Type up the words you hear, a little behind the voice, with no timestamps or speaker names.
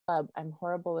Club. I'm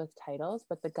horrible with titles,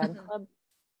 but the Gun Club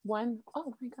one,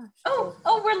 oh my gosh. Oh,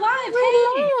 we're live.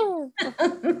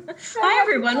 We're live. Hey. Hi,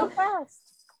 everyone. So fast.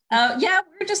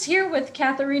 We're just here with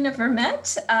Katherena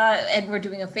Vermette, and we're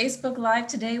doing a Facebook Live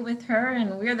today with her,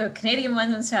 and we're the Canadian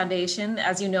Women's Foundation.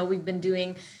 As you know, we've been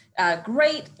doing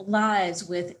great lives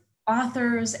with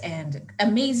authors and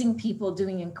amazing people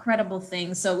doing incredible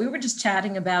things. So we were just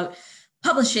chatting about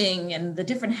publishing and the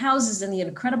different houses and the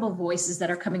incredible voices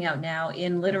that are coming out now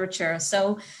in literature.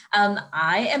 So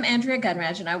I am Andrea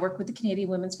Gunraj, and I work with the Canadian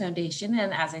Women's Foundation.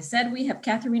 And as I said, we have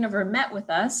Katherena Vermette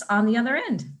with us on the other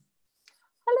end.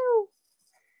 Hello.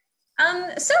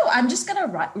 So I'm just going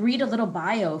to read a little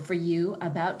bio for you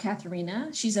about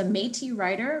Katherena. She's a Métis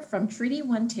writer from Treaty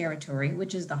 1 territory,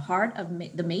 which is the heart of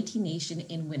the Métis Nation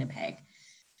in Winnipeg.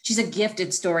 She's a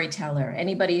gifted storyteller.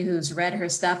 Anybody who's read her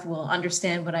stuff will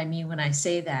understand what I mean when I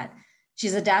say that.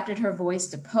 She's adapted her voice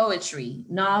to poetry,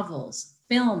 novels,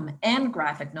 film, and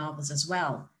graphic novels as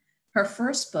well. Her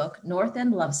first book, North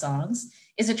End Love Songs,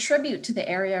 is a tribute to the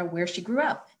area where she grew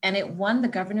up, and it won the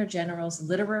Governor General's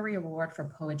Literary Award for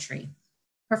Poetry.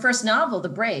 Her first novel, The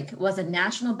Break, was a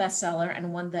national bestseller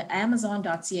and won the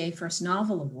Amazon.ca First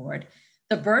Novel Award,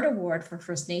 the Bird Award for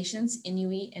First Nations,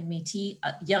 Inuit, and Métis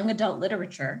Young Adult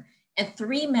Literature, and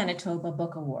 3 Manitoba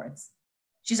Book Awards.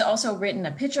 She's also written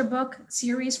a picture book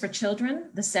series for children,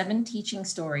 The 7 Teaching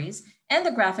Stories, and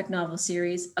the graphic novel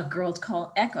series, A Girl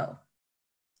Called Echo.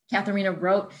 Katherena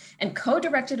wrote and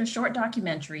co-directed a short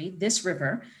documentary, This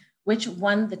River, which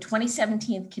won the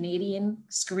 2017 Canadian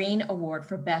Screen Award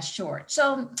for Best Short.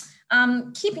 So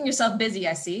keeping yourself busy,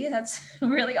 I see. That's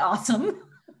really awesome.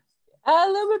 A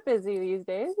little bit busy these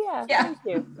days. Yeah. Thank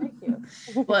you.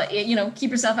 Well,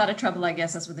 keep yourself out of trouble, I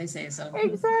guess that's what they say. So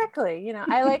exactly.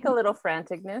 I like a little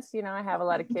franticness. I have a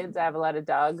lot of kids. I have a lot of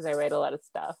dogs. I write a lot of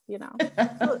stuff,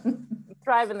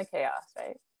 thrive in the chaos,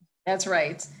 right? That's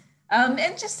right. And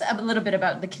just a little bit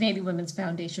about the Canadian Women's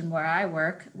Foundation, where I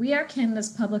work. We are Canada's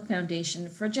public foundation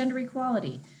for gender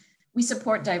equality. We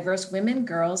support diverse women,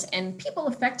 girls, and people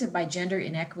affected by gender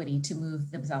inequity to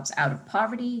move themselves out of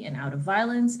poverty and out of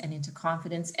violence and into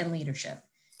confidence and leadership.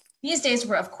 These days,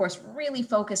 we're of course really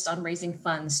focused on raising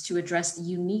funds to address the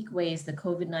unique ways the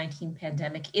COVID-19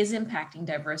 pandemic is impacting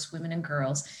diverse women and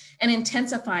girls and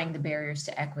intensifying the barriers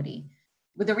to equity.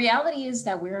 But the reality is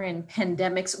that we're in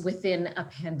pandemics within a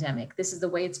pandemic. This is the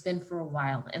way it's been for a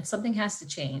while, and something has to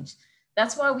change.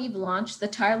 That's why we've launched the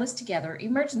Tireless Together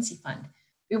Emergency Fund.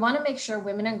 We want to make sure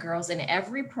women and girls in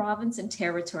every province and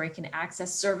territory can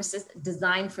access services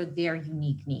designed for their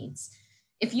unique needs.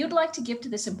 If you'd like to give to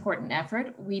this important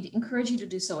effort, we'd encourage you to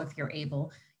do so if you're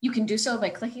able. You can do so by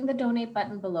clicking the donate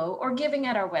button below or giving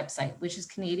at our website, which is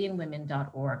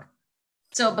canadianwomen.org.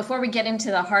 So before we get into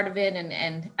the heart of it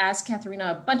and ask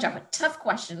Katherena a bunch of tough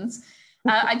questions,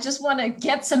 I just want to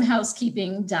get some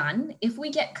housekeeping done. If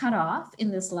we get cut off in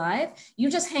this live,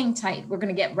 you just hang tight. We're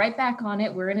going to get right back on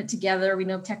it. We're in it together. We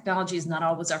know technology is not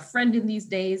always our friend in these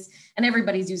days, and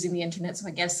everybody's using the internet, so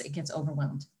I guess it gets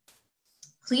overwhelmed.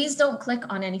 Please don't click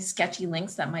on any sketchy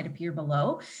links that might appear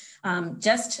below.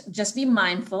 Just be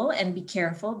mindful and be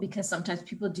careful, because sometimes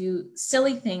people do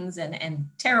silly things and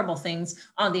terrible things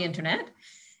on the internet.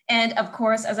 And of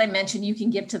course, as I mentioned, you can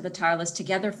give to the Tireless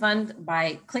Together Fund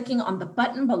by clicking on the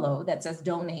button below that says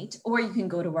donate, or you can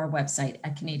go to our website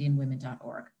at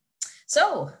canadianwomen.org.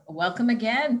 So welcome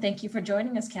again. Thank you for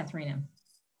joining us, Katherena.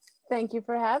 Thank you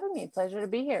for having me. Pleasure to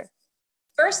be here.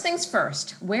 First things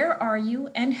first, where are you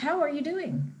and how are you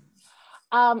doing?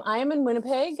 I am in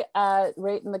Winnipeg,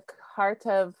 right in the heart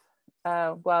of,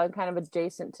 I'm kind of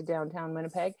adjacent to downtown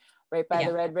Winnipeg, right by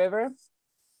the Red River.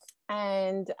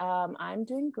 And I'm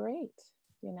doing great.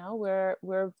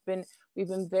 We've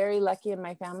been very lucky in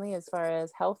my family as far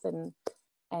as health and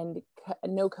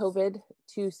no COVID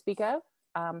to speak of.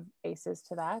 ACEs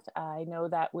to that. I know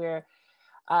that we're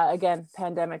again,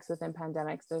 pandemics within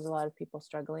pandemics. There's a lot of people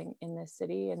struggling in this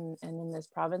city and in this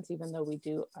province, even though we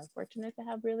are fortunate to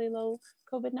have really low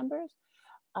COVID numbers.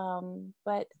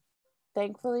 But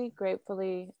thankfully,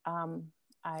 gratefully,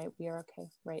 we are okay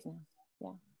right now.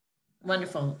 Yeah.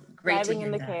 Wonderful. Great to hear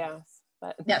in the that. Chaos.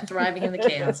 But yeah, thriving in the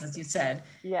chaos, as you said.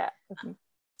 Yeah.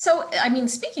 So, I mean,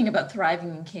 speaking about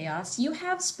thriving in chaos, you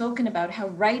have spoken about how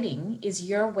writing is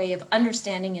your way of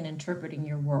understanding and interpreting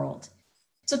your world.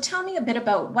 So tell me a bit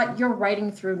about what you're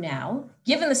writing through now,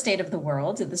 given the state of the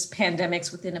world, this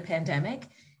pandemic's within a pandemic,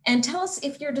 and tell us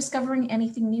if you're discovering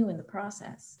anything new in the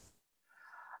process.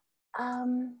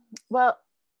 Well,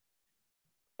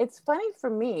 it's funny for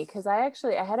me because I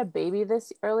had a baby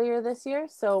earlier this year.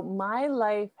 So my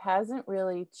life hasn't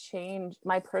really changed.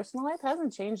 My personal life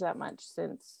hasn't changed that much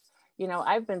since, you know,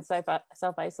 I've been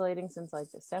self-isolating since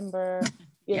like December,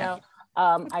 you Yeah.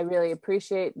 know. I really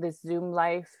appreciate this Zoom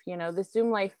life. You know, this Zoom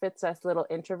life fits us little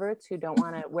introverts who don't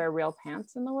want to wear real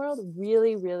pants in the world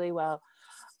really, really well.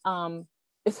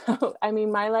 So, I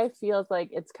mean, my life feels like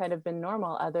it's kind of been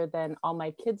normal, other than all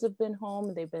my kids have been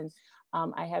home. They've been,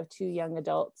 I have 2 young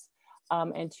adults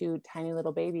and 2 tiny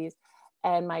little babies.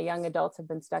 And my young adults have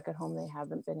been stuck at home. They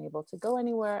haven't been able to go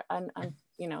anywhere. And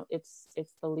you know, it's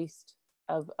the least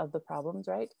of the problems,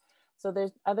 right? So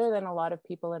there's, other than a lot of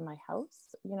people in my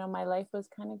house, you know, my life was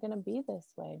kind of going to be this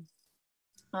way.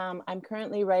 I'm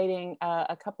currently writing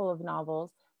a couple of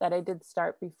novels that I did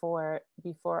start before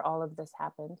all of this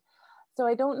happened. So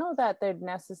I don't know that they're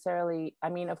necessarily, I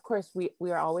mean, of course,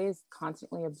 we are always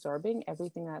constantly absorbing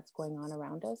everything that's going on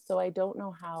around us. So I don't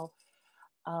know how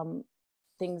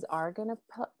things are going to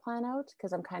plan out,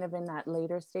 because I'm kind of in that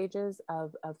later stages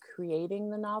of creating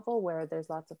the novel, where there's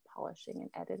lots of polishing and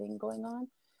editing going on.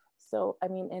 So, I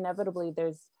mean, inevitably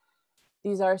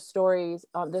these are stories.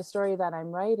 The story that I'm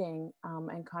writing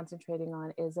and concentrating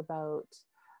on is about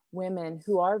women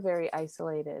who are very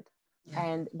isolated. Yeah.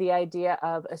 And the idea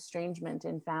of estrangement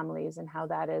in families, and how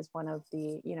that is one of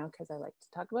the, you know, because I like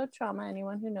to talk about trauma.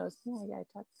 Anyone who knows me,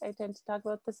 I tend to talk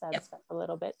about the sad stuff a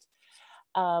little bit.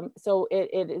 So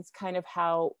it is kind of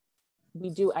how we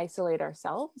do isolate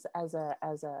ourselves as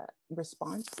a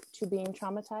response to being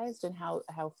traumatized, and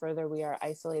how further we are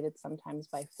isolated sometimes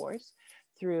by force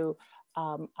through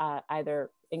either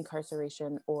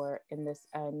incarceration or in this.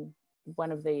 And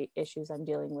one of the issues I'm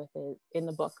dealing with is, in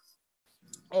the book,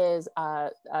 is a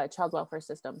child welfare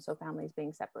system. So families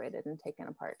being separated and taken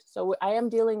apart. So I am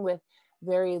dealing with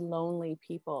very lonely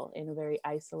people in a very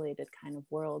isolated kind of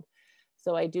world.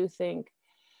 So I do think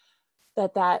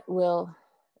that will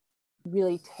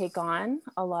really take on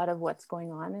a lot of what's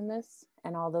going on in this,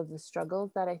 and all of the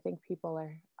struggles that I think people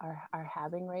are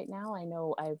having right now. I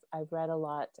know I've read a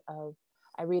lot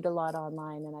I read a lot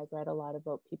online, and I've read a lot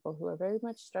about people who are very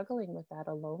much struggling with that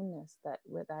aloneness,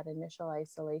 with that initial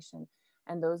isolation.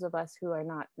 And those of us who are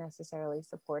not necessarily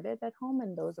supported at home,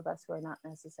 and those of us who are not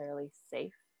necessarily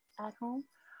safe at home.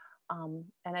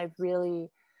 And I've really,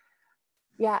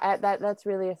 that's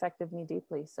really affected me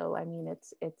deeply. So, I mean,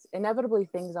 it's inevitably,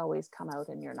 things always come out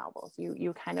in your novels.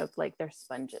 You kind of like, they're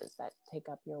sponges that take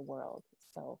up your world.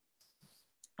 So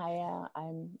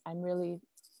I'm really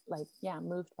like,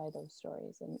 moved by those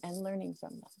stories and learning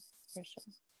from them, for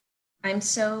sure. I'm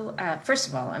so, first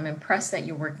of all, I'm impressed that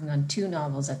you're working on 2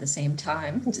 novels at the same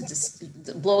time. It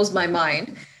just blows my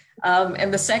mind.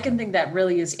 And the second thing that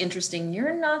really is interesting,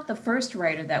 you're not the first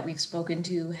writer that we've spoken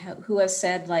to who has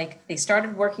said, like, they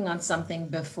started working on something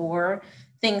before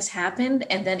things happened,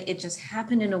 and then it just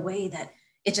happened in a way that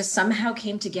it just somehow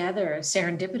came together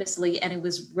serendipitously, and it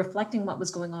was reflecting what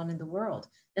was going on in the world.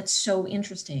 That's so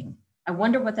interesting. I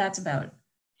wonder what that's about.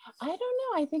 I don't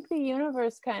know. I think the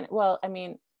universe well, I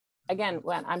mean, again,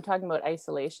 when I'm talking about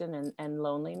isolation and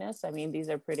loneliness, I mean, these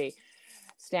are pretty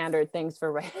standard things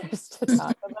for writers to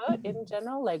talk about in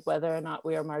general, like whether or not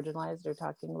we are marginalized or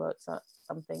talking about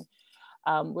something.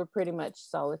 We're pretty much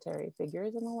solitary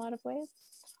figures in a lot of ways.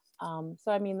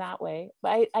 So, I mean, that way,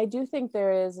 but I do think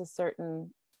there is a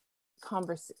certain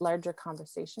larger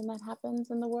conversation that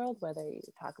happens in the world, whether you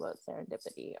talk about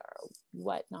serendipity or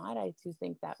whatnot. I do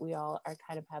think that we all are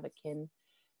kind of have akin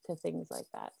to things like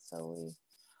that. So we,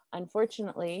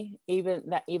 unfortunately, even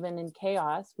in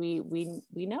chaos, we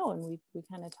know, and we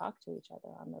kind of talk to each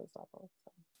other on those levels.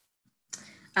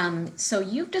 So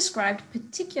you've described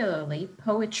particularly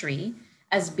poetry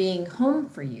as being home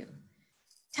for you.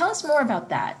 Tell us more about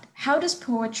that. How does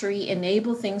poetry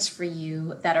enable things for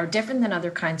you that are different than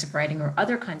other kinds of writing or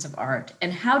other kinds of art?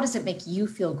 And how does it make you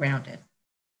feel grounded?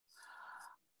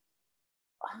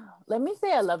 Let me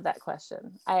say I love that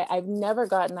question. I've never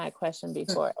gotten that question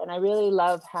before. And I really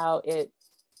love how it,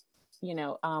 you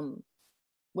know,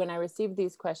 when I received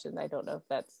these questions, I don't know if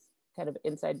that's kind of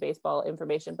inside baseball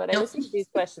information, but I received these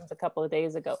questions a couple of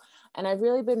days ago. And I've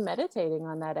really been meditating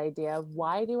on that idea of,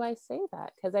 why do I say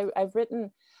that? Because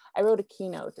I wrote a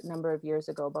keynote a number of years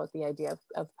ago about the idea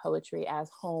of poetry as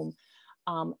home,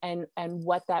 and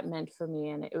what that meant for me.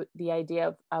 And the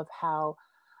idea of how,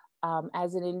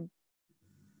 as an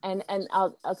and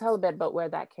I'll tell a bit about where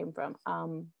that came from.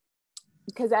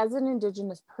 Because as an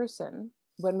Indigenous person,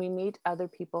 when we meet other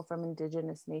people from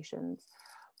Indigenous nations,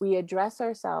 we address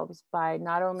ourselves by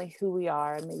not only who we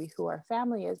are and maybe who our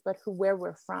family is, but where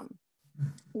we're from.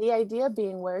 The idea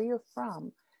being where you're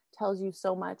from tells you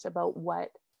so much about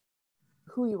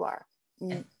who you are,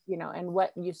 you know, and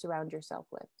what you surround yourself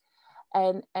with.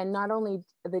 And not only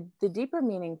the deeper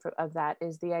meaning of that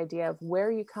is the idea of where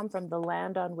you come from, the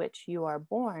land on which you are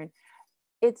born.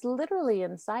 It's literally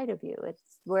inside of you. It's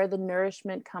where the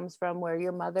nourishment comes from, where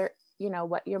your mother,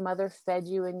 what your mother fed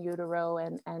you in utero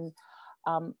and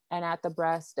at the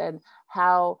breast, and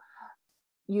how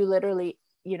you literally,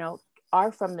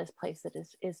 are from this place that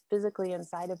is physically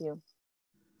inside of you.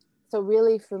 So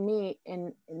really for me,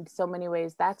 in so many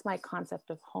ways, that's my concept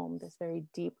of home, this very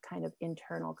deep kind of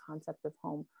internal concept of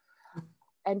home.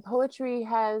 And poetry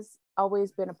has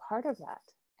always been a part of that.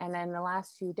 And then the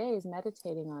last few days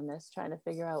meditating on this, trying to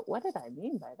figure out, what did I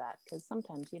mean by that? Because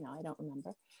sometimes, I don't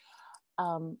remember.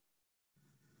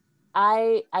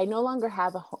 I no longer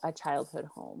have a childhood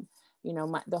home.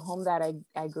 The home that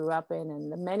I grew up in,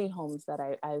 and the many homes that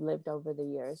I lived over the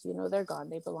years, they're gone.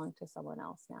 They belong to someone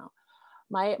else now.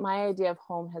 My idea of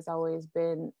home has always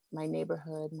been my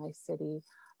neighborhood, my city.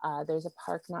 There's a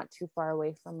park not too far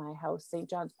away from my house, St.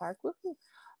 John's Park,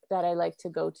 that I like to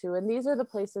go to. And these are the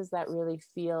places that really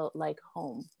feel like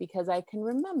home, because I can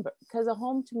remember, because a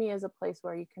home to me is a place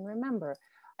where you can remember.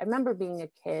 I remember being a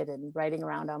kid and riding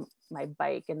around on my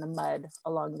bike in the mud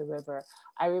along the river.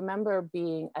 I remember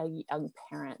being a young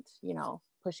parent,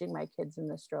 pushing my kids in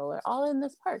the stroller, all in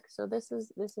this park. So this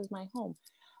is my home.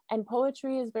 And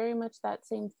poetry is very much that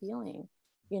same feeling.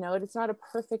 It's not a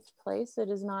perfect place. It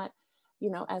is not,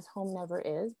 as home never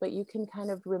is, but you can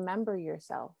kind of remember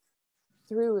yourself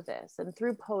through this. And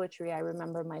through poetry, I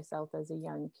remember myself as a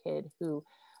young kid who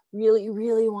really,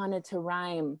 really wanted to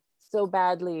rhyme so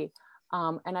badly.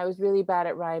 And I was really bad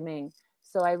at rhyming.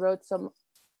 So I wrote some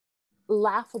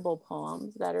laughable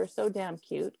poems that are so damn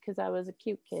cute, because I was a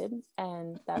cute kid.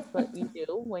 And that's what you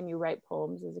do when you write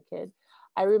poems as a kid.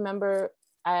 I remember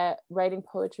writing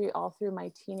poetry all through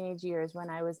my teenage years, when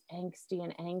I was angsty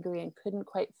and angry and couldn't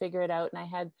quite figure it out. And I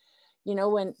had,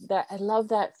 I love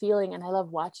that feeling, and I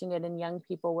love watching it in young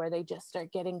people where they just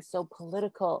start getting so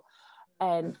political,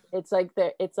 and it's like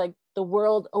the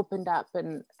world opened up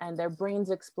and their brains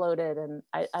exploded. And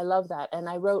I love that. And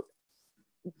I wrote,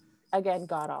 again,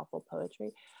 god awful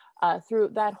poetry through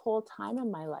that whole time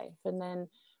in my life. And then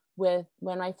when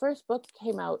my first book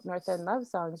came out, North End Love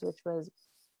Songs, which was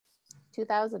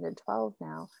 2012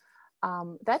 now,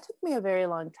 that took me a very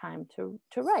long time to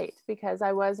write, because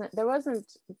there wasn't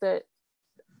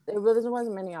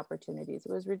many opportunities.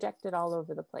 It was rejected all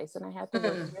over the place, and I had to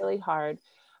work really hard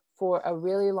for a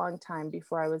really long time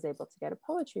before I was able to get a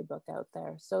poetry book out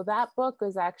there. So that book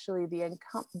was actually the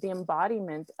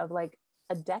embodiment of like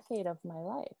a decade of my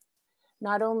life.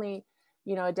 Not only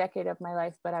a decade of my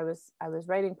life, but I was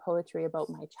writing poetry about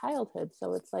my childhood.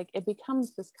 So it's like it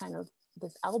becomes this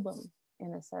album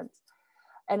in a sense.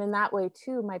 And in that way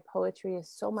too, my poetry is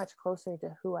so much closer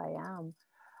to who I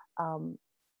am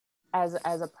as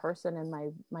a person, and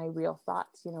my real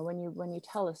thoughts. When you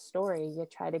tell a story, you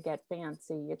try to get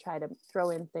fancy, you try to throw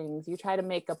in things, you try to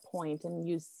make a point and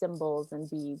use symbols and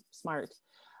be smart.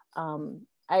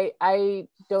 I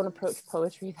don't approach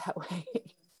poetry that way.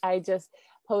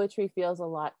 Poetry feels a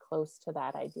lot close to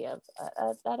that idea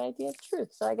of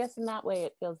truth. So I guess in that way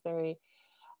it feels very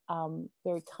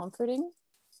very comforting.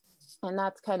 And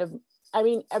that's kind of,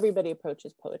 everybody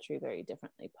approaches poetry very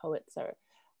differently.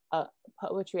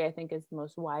 Poetry, I think, is the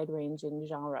most wide-ranging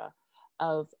genre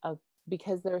of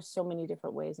because there are so many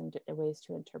different ways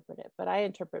to interpret it. But I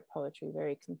interpret poetry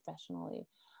very confessionally,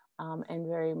 and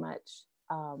very much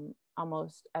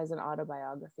almost as an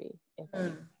autobiography, if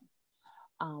anything.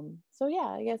 So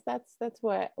yeah, I guess that's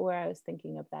where I was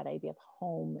thinking of that idea of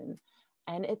home,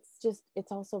 and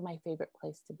it's also my favorite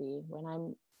place to be.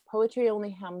 Poetry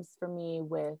only hums for me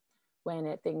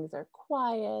when things are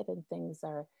quiet and things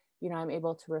are, I'm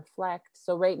able to reflect.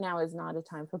 So right now is not a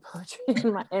time for poetry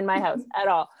in my house at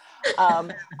all.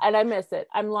 And I miss it.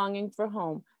 I'm longing for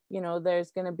home.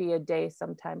 There's going to be a day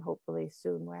sometime, hopefully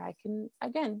soon, where I can,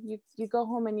 again, you go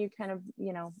home and you kind of,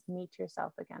 meet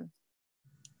yourself again.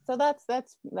 So that's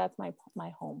my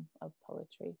home of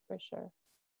poetry for sure.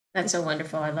 That's so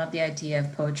wonderful. I love the idea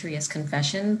of poetry as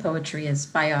confession, poetry as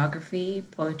biography,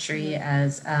 poetry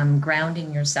as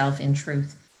grounding yourself in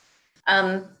truth.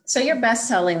 So your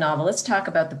best-selling novel, let's talk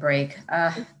about The Break.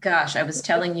 Gosh, I was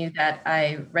telling you that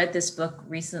I read this book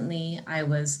recently. I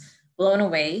was blown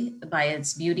away by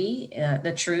its beauty,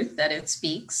 the truth that it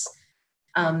speaks.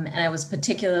 And I was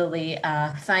particularly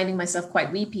finding myself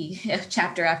quite weepy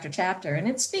chapter after chapter. And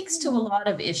it speaks to a lot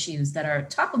of issues that are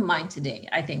top of mind today,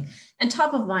 I think, and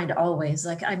top of mind always.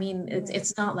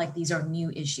 It's not like these are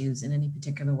new issues in any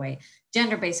particular way.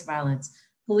 Gender-based violence,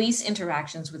 police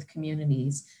interactions with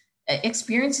communities,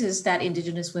 experiences that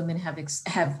Indigenous women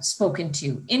have spoken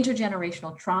to: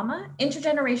 intergenerational trauma,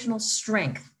 intergenerational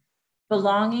strength,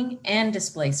 belonging and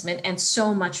displacement, and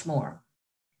so much more.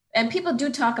 And people do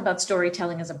talk about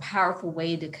storytelling as a powerful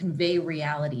way to convey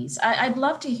realities. I'd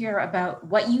love to hear about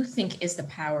what you think is the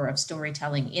power of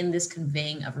storytelling in this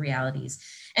conveying of realities,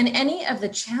 and any of the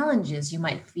challenges you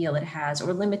might feel it has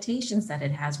or limitations that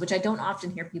it has, which I don't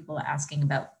often hear people asking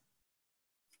about.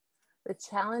 The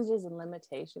challenges and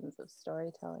limitations of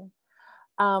storytelling.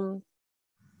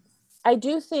 I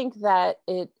do think that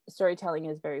storytelling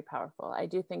is very powerful. I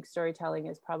do think storytelling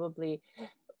is probably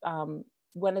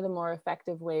one of the more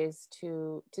effective ways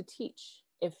to teach,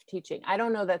 if teaching. I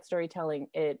don't know that storytelling,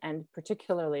 and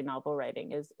particularly novel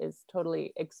writing, is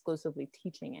totally exclusively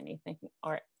teaching anything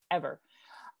or ever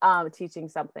teaching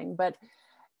something, but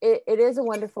it is a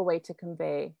wonderful way to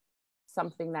convey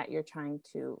something that you're trying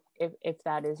to, if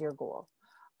that is your goal.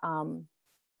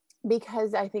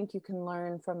 Because I think you can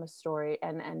learn from a story,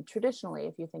 and traditionally,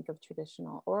 if you think of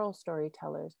traditional oral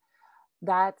storytellers,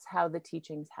 that's how the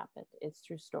teachings happen. It's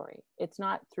through story. It's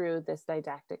not through this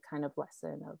didactic kind of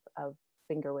lesson of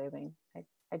finger waving.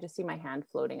 I just see my hand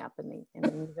floating up in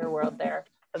the user world there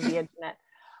of the internet.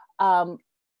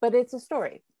 But it's a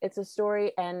story. It's a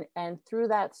story, and through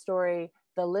that story,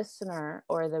 the listener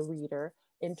or the reader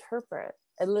interpret.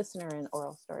 A listener in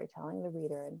oral storytelling, the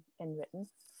reader in written,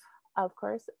 of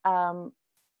course,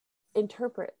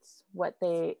 interprets what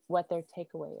their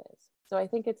takeaway is. So I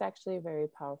think it's actually a very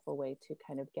powerful way to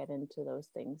kind of get into those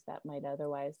things that might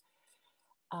otherwise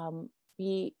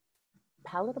be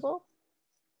palatable.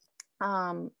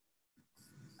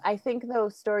 I think, though,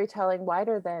 storytelling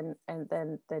wider than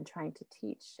trying to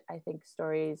teach. I think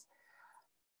stories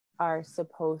are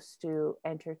supposed to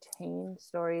entertain.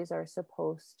 Stories are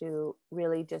supposed to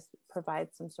really just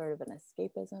provide some sort of an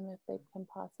escapism, if they can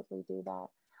possibly do that.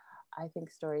 I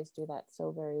think stories do that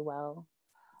so very well.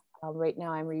 Right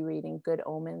now I'm rereading Good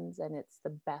Omens, and it's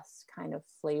the best kind of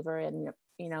flavor in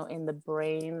the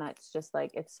brain. That's just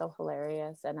like, it's so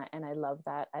hilarious, and I love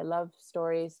that. I love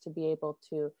stories to be able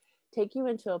to take you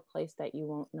into a place that you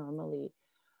won't normally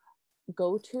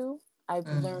go to. I've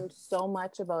learned so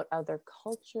much about other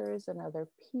cultures and other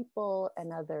people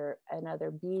and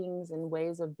other beings and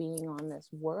ways of being on this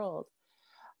world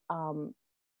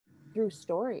through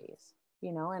stories,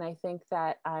 and I think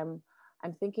that I'm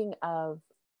thinking of,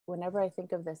 whenever I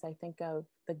think of this, I think of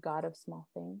The God of Small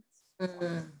Things.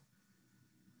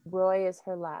 Roy is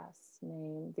her last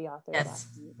name, the author's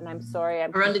last name. And I'm sorry.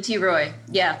 Arundhati Roy.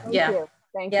 Yeah.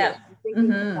 Thank you. I'm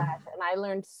thinking of that. And I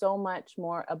learned so much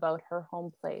more about her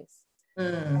home place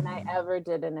than I ever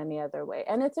did in any other way.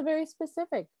 And it's a very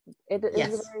specific,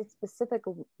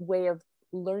 way of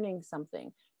learning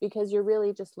something, because you're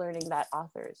really just learning that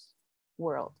author's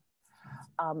world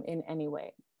in any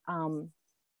way.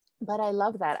 But I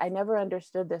love that. I never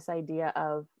understood this idea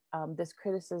of this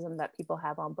criticism that people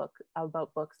have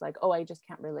about books, like, oh, I just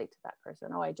can't relate to that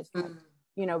person. Oh, I just can't,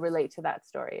 relate to that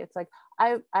story. It's like,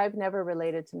 I've never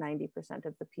related to 90%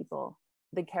 of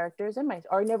the characters in my,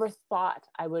 or never thought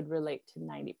I would relate to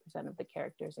 90% of the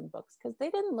characters in books, because they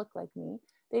didn't look like me.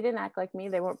 They didn't act like me.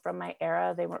 They weren't from my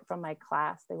era. They weren't from my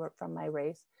class. They weren't from my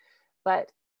race.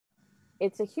 But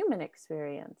it's a human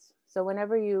experience. So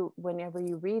whenever you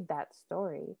read that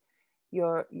story,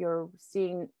 you're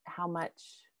seeing how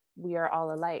much we are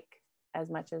all alike, as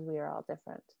much as we are all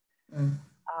different.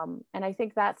 And I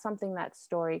think that's something that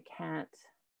story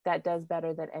that does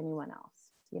better than anyone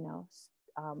else,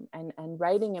 and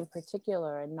writing in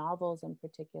particular, and novels in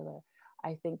particular,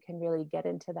 I think can really get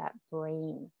into that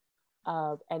brain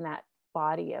and that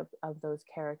body of those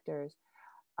characters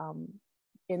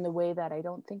in the way that I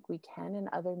don't think we can in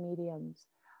other mediums.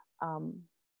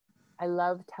 I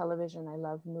love television. I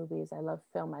love movies. I love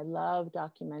film. I love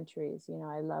documentaries.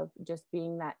 I love just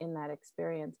being in that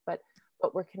experience. But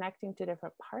we're connecting to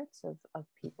different parts of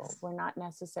people. We're not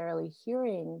necessarily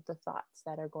hearing the thoughts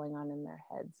that are going on in their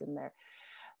heads and their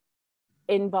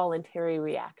involuntary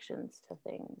reactions to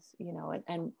things,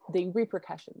 and the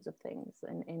repercussions of things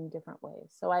in different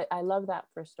ways. So I love that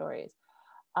for stories.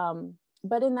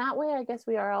 But in that way, I guess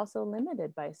we are also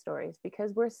limited by stories,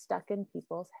 because we're stuck in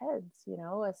people's heads.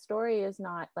 A story is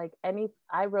not like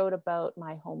I wrote about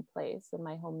my home place and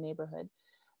my home neighborhood.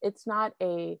 It's not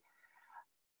a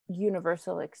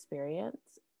universal experience.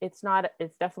 It's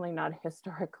definitely not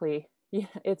historically,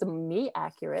 it's me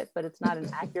accurate, but it's not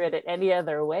an accurate in any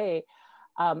other way,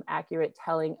 accurate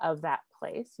telling of that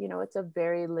place. It's a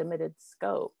very limited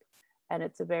scope. And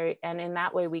and in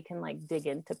that way we can dig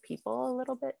into people a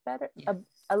little bit better,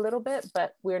 a little bit,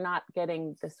 but we're not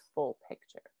getting this full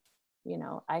picture. You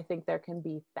know, I think there can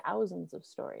be thousands of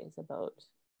stories about,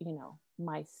 you know,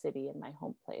 my city and my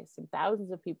home place, and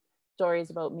thousands of stories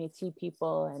about Métis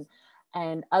people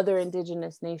and other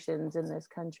Indigenous nations in this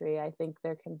country. I think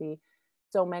there can be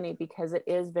so many, because it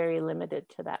is very limited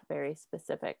to that very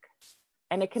specific,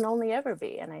 and it can only ever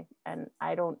be. And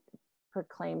I don't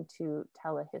proclaim to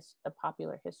tell a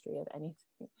popular history of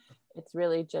anything. It's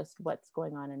really just what's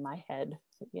going on in my head,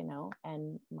 you know,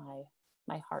 and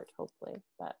my heart, hopefully.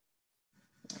 But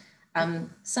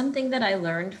something that I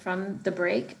learned from the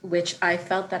break, which I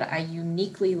felt that I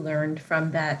uniquely learned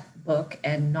from that book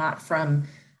and not from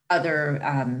other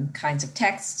kinds of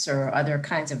texts or other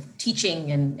kinds of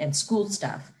teaching and school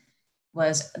stuff,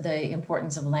 was the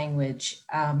importance of language.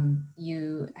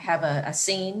 You have a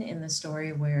scene in the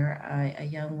story where a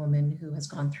young woman who has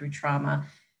gone through trauma,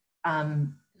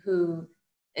 who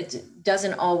it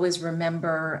doesn't always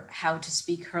remember how to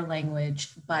speak her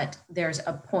language, but there's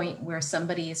a point where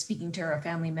somebody is speaking to her, a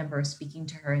family member is speaking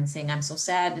to her and saying, "I'm so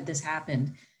sad that this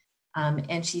happened."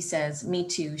 And she says, "Me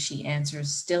too," she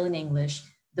answers, still in English,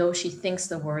 though she thinks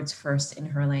the words first in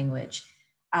her language.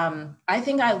 I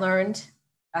think I learned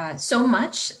so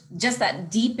much, just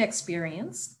that deep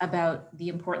experience about the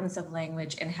importance of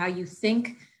language and how you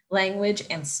think language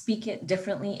and speak it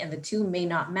differently, and the two may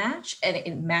not match, and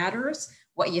it matters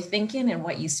what you think in and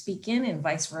what you speak in, and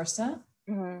vice versa.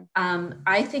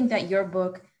 I think that your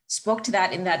book spoke to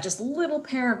that in that just little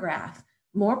paragraph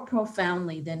more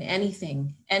profoundly than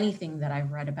anything that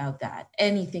I've read about that,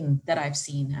 anything that I've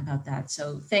seen about that.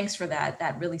 So thanks for that.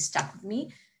 That really stuck with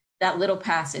me. That little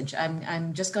passage,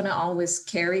 I'm just going to always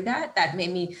carry that. That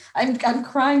made me, I'm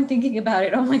crying thinking about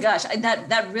it. Oh my gosh,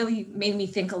 that really made me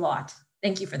think a lot.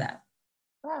 Thank you for that.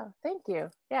 Wow, thank you.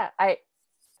 Yeah,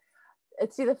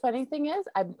 see, the funny thing is,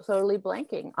 I'm totally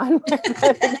blanking on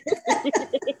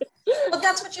Well,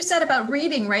 that's what you said about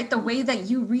reading, right? The way that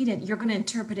you read it, you're going to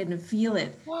interpret it and feel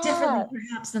it differently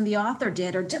perhaps than the author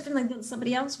did, or differently than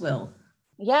somebody else will.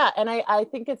 Yeah, and I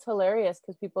think it's hilarious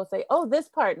because people say, "Oh, this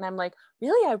part," and I'm like,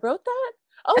 "Really? I wrote that?"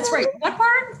 Oh, that's right. What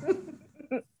part?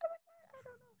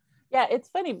 Yeah, it's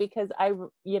funny because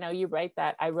you write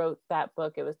that. I wrote that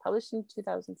book. It was published in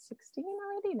 2016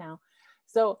 already now.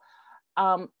 So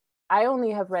I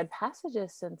only have read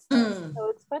passages since then. So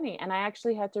it's funny. And I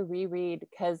actually had to reread,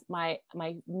 because my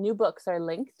new books are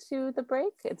linked to the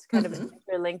break. It's kind of an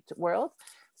interlinked world.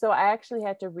 So I actually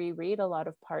had to reread a lot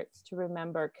of parts to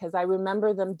remember, because I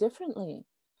remember them differently.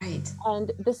 Right.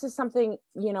 And this is something,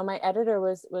 my editor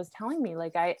was telling me,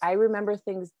 like, I remember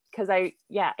things because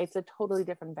it's a totally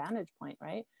different vantage point,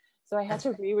 right? So I had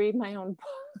to reread my own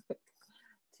book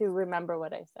to remember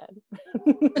what I said.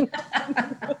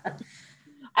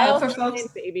 I also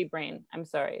named baby brain. I'm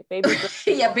sorry, baby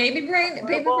brain. Yeah, baby brain.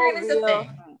 Baby brain is a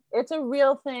thing. It's a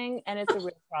real thing, and it's a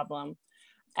real problem.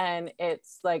 And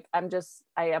it's like, I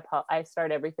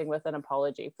start everything with an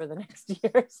apology for the next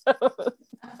year. So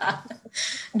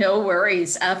no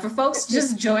worries. For folks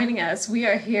just joining us, we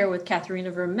are here with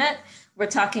Katherena Vermette. We're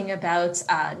talking about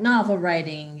novel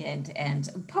writing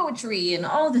and poetry and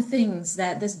all the things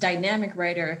that this dynamic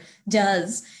writer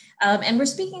does. And we're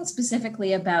speaking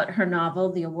specifically about her novel,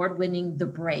 the award-winning The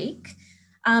Break.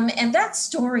 And that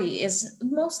story is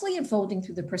mostly unfolding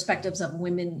through the perspectives of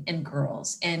women and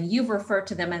girls, and you've referred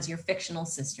to them as your fictional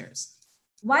sisters.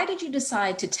 Why did you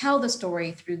decide to tell the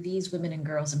story through these women and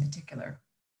girls in particular?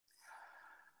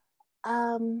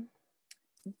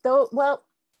 Well,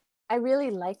 I really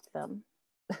liked them,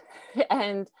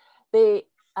 and they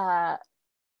kind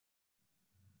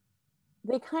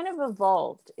of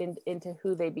evolved into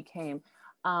who they became.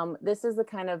 This is the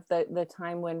kind of the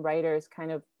time when writers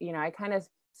kind of, I kind of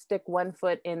stick one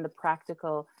foot in the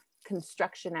practical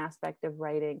construction aspect of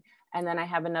writing, and then I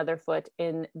have another foot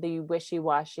in the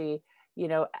wishy-washy,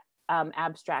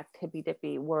 abstract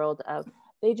hippy-dippy world of,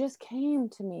 they just came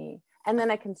to me, and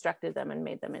then I constructed them and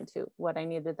made them into what I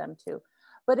needed them to.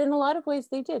 But in a lot of ways,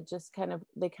 they did just kind of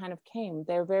came.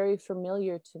 They're very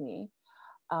familiar to me.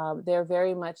 They're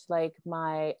very much like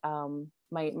my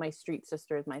street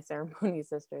sisters, my ceremony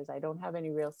sisters. I don't have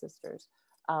any real sisters,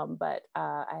 but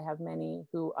I have many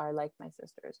who are like my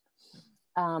sisters.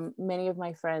 Many of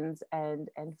my friends and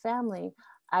family.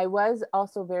 I was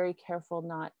also very careful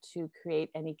not to create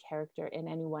any character in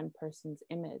any one person's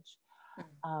image.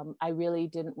 I really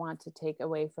didn't want to take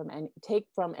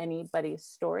from anybody's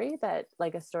story, that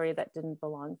like a story that didn't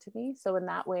belong to me. So in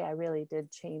that way, I really did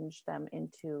change them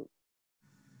into,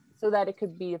 so that it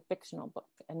could be a fictional book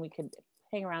and we could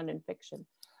hang around in fiction.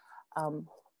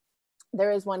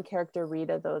 There is one character,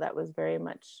 Rita, though, that was very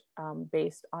much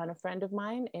based on a friend of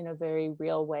mine in a very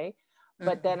real way.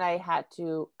 But then I had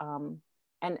to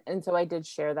and so I did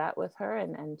share that with her,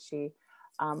 and she,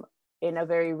 in a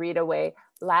very Rita way,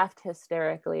 laughed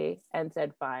hysterically and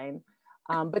said, fine.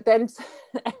 But then,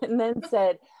 and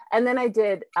then I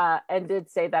did, and did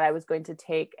say that I was going to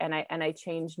take, and I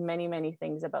changed many, many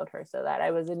things about her, so that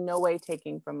I was in no way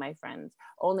taking from my friends,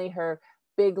 only her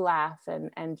big laugh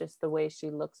and just the way she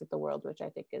looks at the world, which I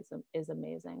think is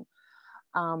amazing.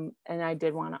 And I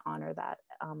did want to honor that.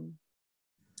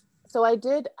 So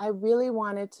I really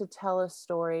wanted to tell a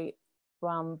story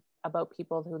about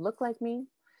people who look like me,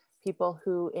 people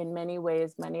who in many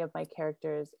ways, many of my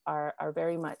characters are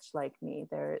very much like me.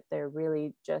 They're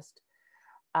really just,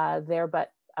 they're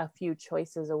but a few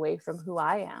choices away from who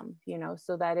I am, you know.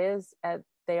 So that is,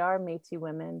 they are Métis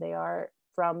women. They are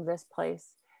from this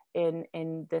place,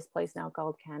 in this place now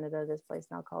called Canada, this place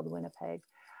now called Winnipeg.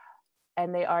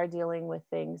 And they are dealing with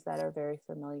things that are very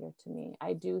familiar to me.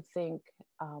 I do think,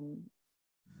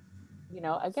 you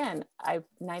know, again,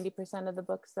 90% of the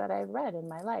books that I've read in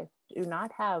my life do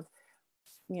not have,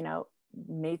 you know,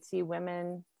 Métis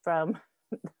women from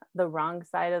the wrong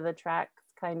side of the tracks,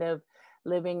 kind of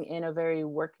living in a very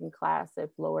working class, if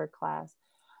lower class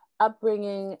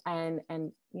upbringing, and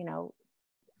you know,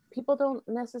 people don't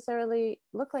necessarily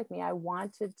look like me. I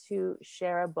wanted to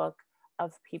share a book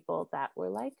of people that were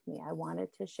like me. I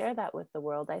wanted to share that with the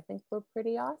world. I think we're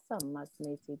pretty awesome, us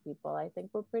Métis people. I think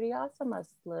we're pretty awesome, us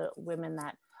little women,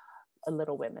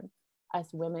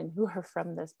 us women who are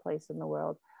from this place in the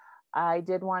world. I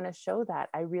did want to show that.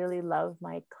 I really love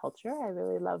my culture. I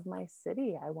really love my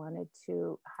city. I wanted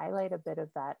to highlight a bit of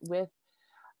that with,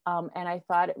 and I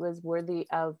thought it was worthy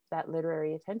of that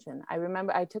literary attention. I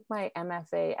remember I took my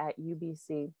MFA at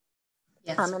UBC.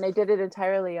 Yes. And I did it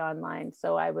entirely online.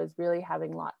 So I was really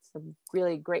having lots of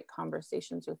really great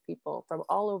conversations with people from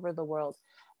all over the world.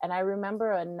 And I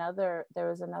remember there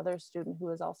was another student who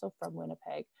was also from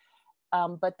Winnipeg,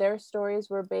 but their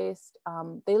stories were based,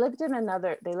 they lived in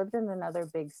another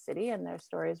big city, and their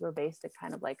stories were based at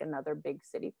kind of like another big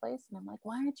city place. And I'm like,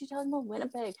 why aren't you talking about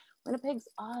Winnipeg? Winnipeg's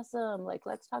awesome. Like,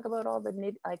 let's talk about all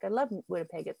the, like, I love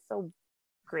Winnipeg. It's so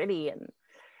gritty, and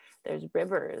there's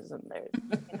rivers, and there's,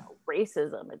 you know,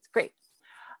 racism. It's great.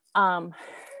 And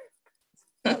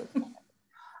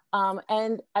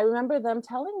I remember them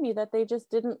telling me that they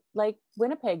just didn't like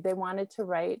Winnipeg. They wanted to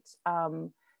write,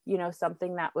 you know,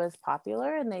 something that was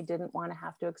popular, and they didn't want to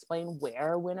have to explain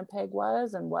where Winnipeg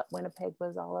was and what Winnipeg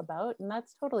was all about. And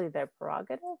that's totally their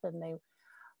prerogative, and they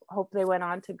hope they went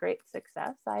on to great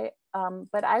success.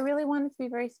 But I really wanted to be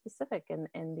very specific in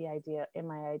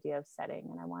my idea of setting,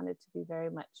 and I wanted to be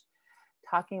very much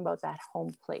talking about that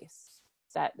home place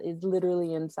that is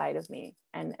literally inside of me,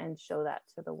 and show that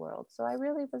to the world. So I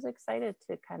really was excited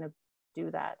to kind of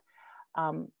do that,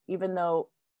 even though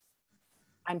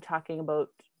I'm talking about,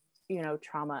 you know,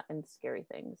 trauma and scary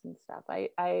things and stuff.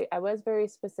 I was very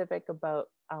specific about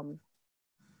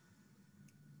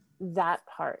that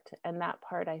part, and that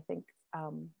part I think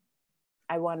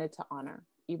I wanted to honor,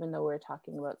 even though we're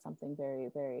talking about something very,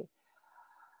 very,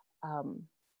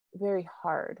 very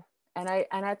hard. And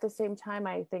at the same time,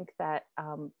 I think that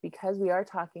because we are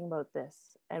talking about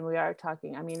this, and we are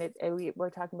talking, I mean, we're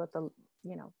talking about the,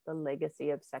 you know, the legacy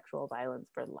of sexual violence,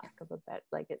 for lack of a better,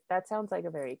 that sounds like a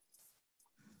very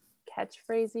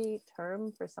catchphrasy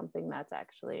term for something that's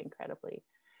actually incredibly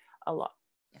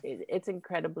it's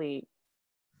incredibly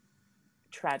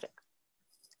tragic.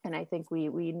 And I think we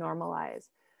normalize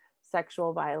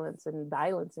sexual violence and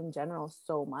violence in general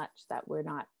so much that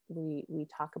we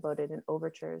talk about it in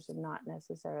overtures, and not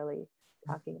necessarily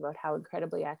talking about how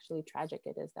incredibly actually tragic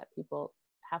it is that people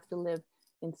have to live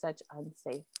in such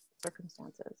unsafe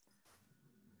circumstances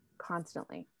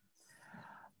constantly.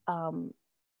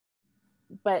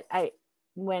 But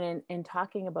when in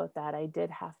talking about that, I did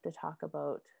have to talk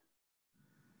about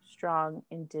strong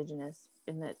Indigenous,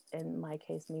 in my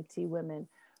case, Métis women,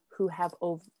 who have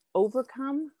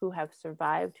overcome, who have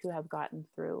survived, who have gotten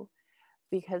through.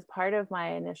 Because part of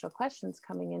my initial questions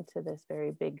coming into this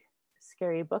very big,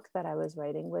 scary book that I was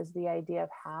writing was the idea of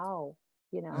how,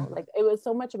 you know, like, it was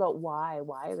so much about why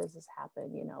does this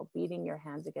happen, you know, beating your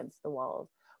hands against the walls.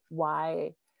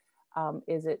 Why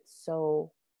is there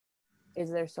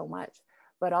so much?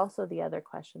 But also the other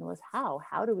question was how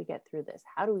do we get through this?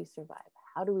 How do we survive?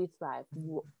 How do we thrive?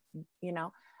 You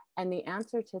know, and the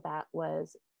answer to that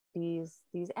was these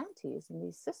aunties and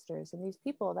these sisters and these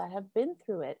people that have been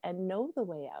through it and know the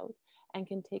way out and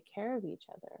can take care of each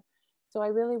other. So I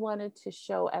really wanted to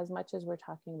show, as much as we're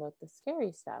talking about the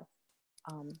scary stuff,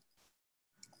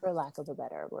 for lack of a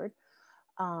better word,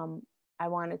 I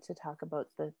wanted to talk about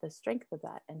the strength of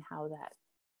that, and how that,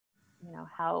 you know,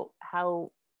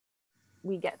 how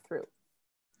we get through.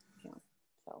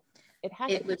 It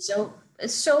has It to be.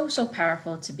 was so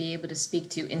powerful to be able to speak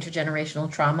to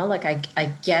intergenerational trauma. Like I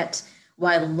get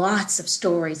why lots of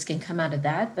stories can come out of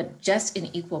that, but just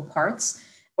in equal parts,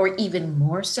 or even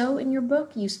more so in your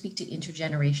book, you speak to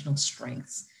intergenerational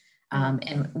strengths.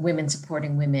 And women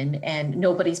supporting women, and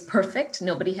nobody's perfect.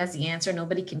 Nobody has the answer.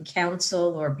 Nobody can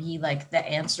counsel or be like the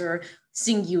answer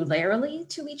singularly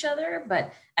to each other,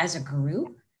 but as a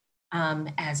group,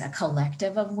 as a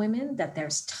collective of women, that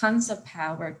there's tons of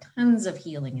power, tons of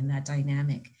healing in that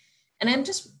dynamic. And I'm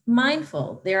just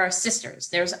mindful, there are sisters,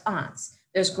 there's aunts,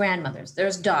 there's grandmothers,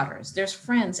 there's daughters, there's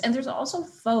friends, and there's also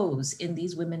foes in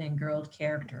these women and girl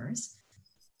characters.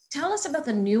 Tell us about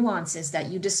the nuances that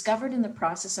you discovered in the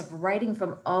process of writing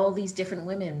from all these different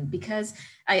women, because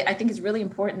I think it's really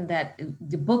important that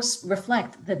the books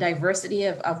reflect the diversity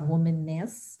of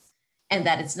womanness, and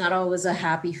that it's not always a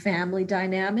happy family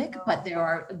dynamic, but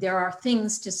there are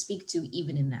things to speak to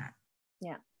even in that.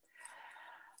 Yeah,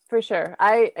 for sure.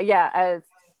 As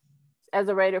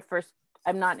a writer, first,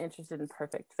 I'm not interested in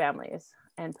perfect families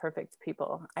and perfect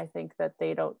people. I think that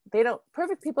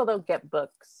perfect people don't get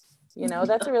books.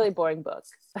 That's a really boring book.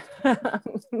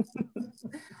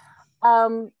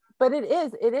 But it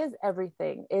is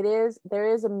everything. There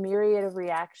is a myriad of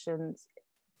reactions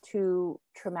to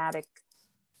traumatic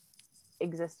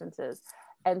existences.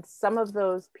 And some of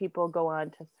those people go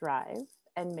on to thrive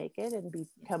and make it and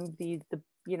become the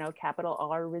capital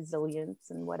R resilience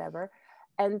and whatever.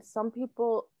 And some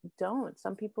people don't.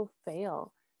 Some people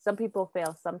fail. Some people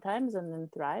fail sometimes and then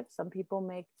thrive. Some people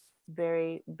make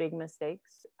very big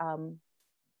mistakes.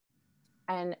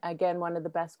 And again, one of the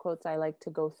best quotes I like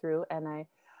to go through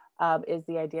is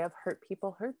the idea of hurt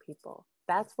people hurt people.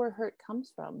 That's where hurt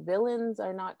comes from. Villains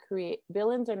are not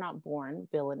born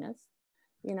villainous.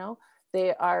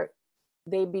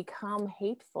 They become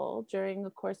hateful during the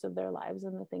course of their lives,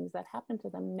 and the things that happen to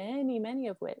them, many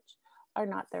of which are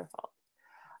not their fault.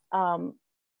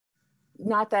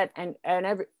 Not that,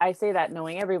 I say that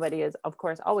knowing everybody is, of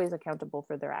course, always accountable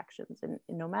for their actions, and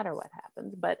no matter what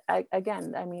happens. But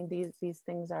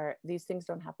these things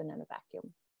don't happen in a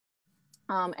vacuum.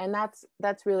 And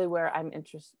that's really where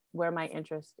my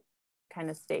interest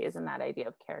kind of stays in that idea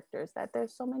of characters, that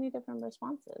there's so many different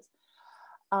responses.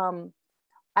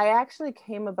 I actually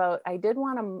I did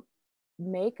want to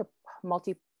make a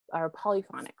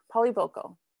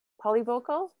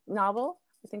polyvocal novel.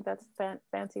 I think that's a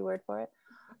fancy word for it.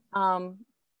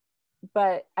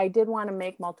 But I did want to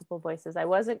make multiple voices. I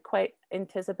wasn't quite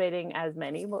anticipating as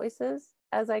many voices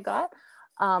as I got.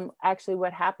 Actually,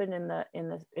 what happened in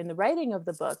the writing of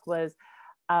the book was,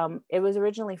 it was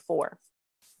originally 4.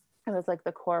 It was like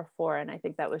the core 4, and I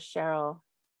think that was Cheryl.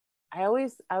 I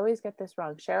always get this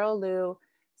wrong. Cheryl, Lou,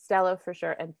 Stella for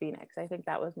sure, and Phoenix. I think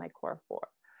that was my core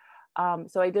 4.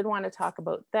 So I did want to talk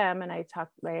about them, and I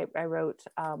wrote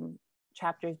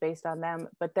chapters based on them.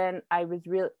 But then I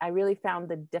really found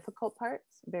the difficult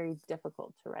parts very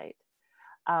difficult to write.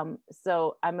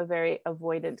 So I'm a very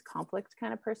avoidant conflict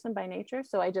kind of person by nature.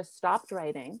 So I just stopped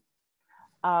writing.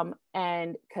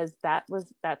 And because that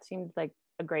seemed like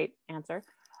a great answer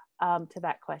to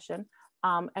that question.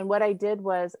 And what I did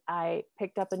was I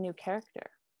picked up a new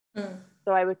character.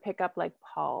 So I would pick up like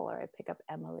Paul, or I'd pick up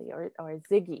Emily, or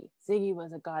Ziggy. Ziggy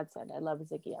was a godsend. I love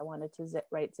Ziggy. I wanted to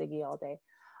write Ziggy all day.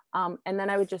 And then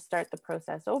I would just start the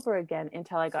process over again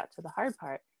until I got to the hard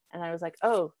part. And I was like,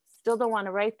 oh, still don't want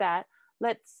to write that.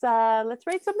 Let's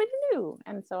write somebody new.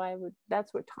 And so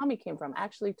that's where Tommy came from.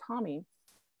 Actually, Tommy,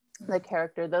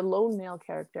 the lone male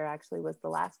character, actually was the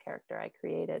last character I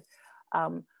created,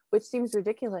 which seems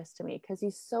ridiculous to me because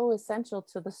he's so essential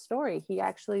to the story. He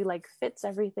actually fits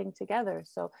everything together.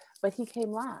 So, but he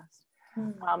came last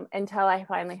until I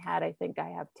finally I think I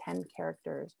have 10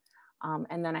 characters.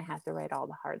 And then I had to write all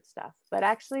the hard stuff. But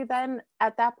actually then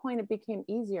at that point, it became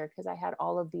easier because I had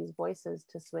all of these voices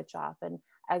to switch off. And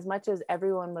as much as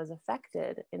everyone was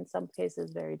affected, in some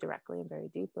cases very directly and very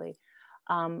deeply,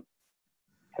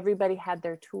 everybody had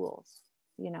their tools.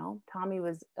 Tommy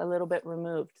was a little bit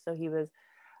removed, so he was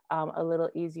a little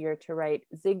easier to write.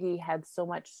 Ziggy had so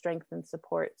much strength and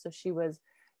support, so she was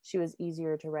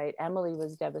easier to write. Emily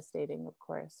was devastating, of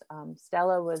course.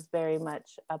 Stella was very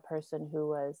much a person who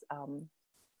was,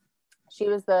 she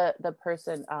was the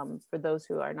person, for those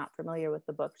who are not familiar with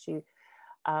the book, she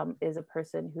is a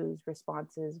person whose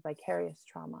response is vicarious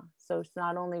trauma. So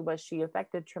not only was she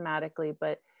affected traumatically,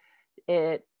 but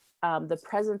the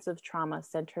presence of trauma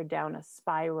sent her down a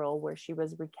spiral where she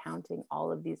was recounting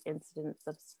all of these incidents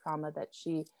of trauma that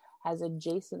she has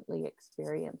adjacently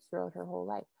experienced throughout her whole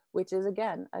life, which is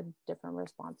again a different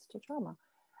response to trauma.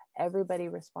 everybody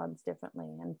responds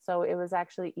differently. And so it was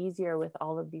actually easier with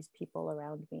all of these people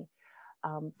around me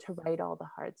to write all the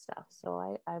hard stuff.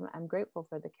 So I'm grateful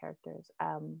for the characters.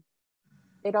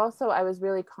 It also, I was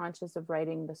really conscious of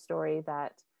writing the story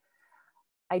that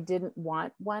I didn't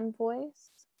want one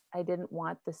voice. I didn't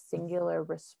want the singular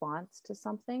response to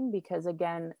something, because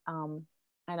again,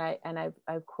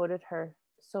 I've quoted her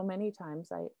so many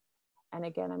times.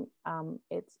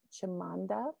 It's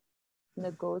Chimamanda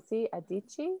Ngozi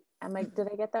Adichie. Did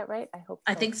I get that right? I hope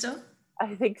so. I think so.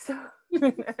 I think so.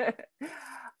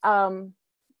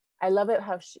 I love it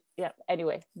how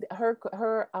anyway, her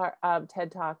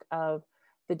TED Talk of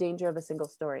the danger of a single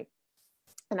story.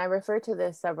 And I refer to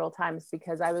this several times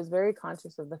because I was very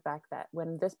conscious of the fact that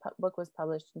when this book was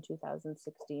published in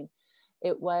 2016,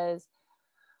 it was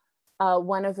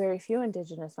one of very few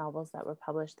Indigenous novels that were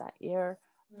published that year.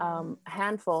 A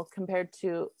handful compared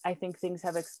to, I think things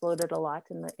have exploded a lot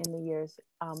in the years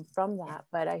from that.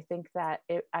 But I think that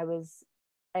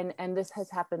and this has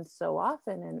happened so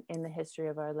often in the history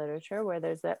of our literature, where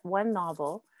there's that one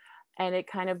novel and it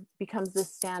kind of becomes the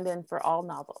stand-in for all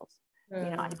novels. You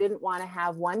know, I didn't want to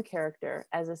have one character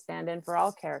as a stand-in for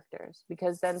all characters,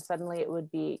 because then suddenly it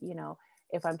would be, you know,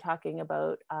 if I'm talking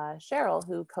about Cheryl,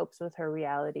 who copes with her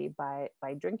reality by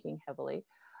drinking heavily,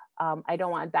 I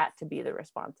don't want that to be the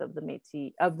response of the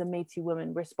Métis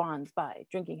woman responds by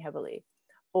drinking heavily,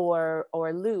 or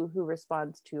Lou, who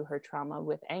responds to her trauma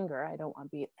with anger. I don't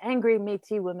want to be angry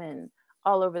Métis women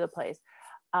all over the place.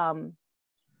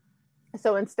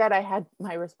 So instead, I had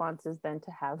my responses then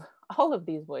to have all of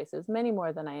these voices, many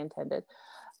more than I intended,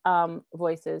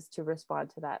 voices to respond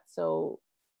to that. So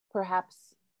perhaps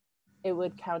it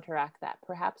would counteract that.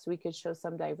 Perhaps we could show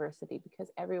some diversity,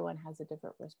 because everyone has a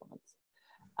different response.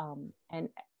 And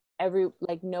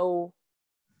no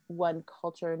one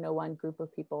culture, no one group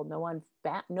of people,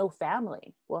 no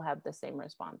family will have the same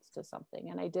response to something.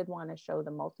 And I did want to show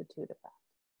the multitude of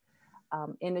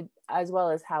that, as well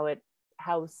as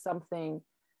how something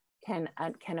can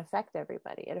affect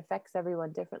everybody. It affects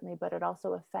everyone differently, but it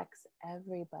also affects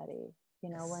everybody. You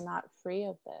know, we're not free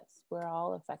of this. We're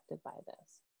all affected by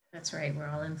this. That's right. We're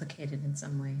all implicated in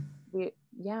some way.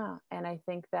 And I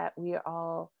think that we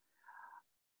all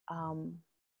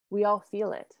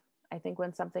feel it. I think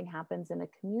when something happens in a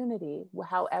community,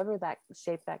 however that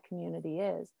shape that community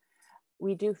is,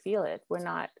 we do feel it. We're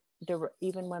not,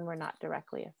 even when we're not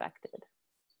directly affected.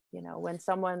 You know, when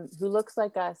someone who looks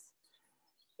like us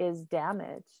is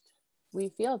damaged, we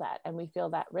feel that, and we feel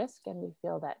that risk, and we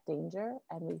feel that danger,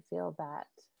 and we feel that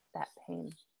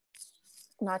pain.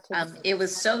 It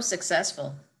was so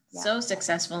successful,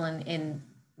 in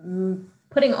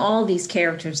putting all these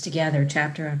characters together,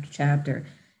 chapter after chapter.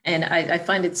 And I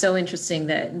find it so interesting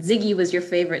that Ziggy was your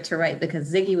favorite to write, because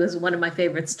Ziggy was one of my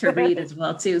favorites to read as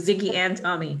well too. Ziggy and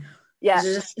Tommy. Yeah,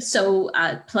 it's just so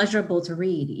pleasurable to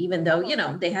read, even though, you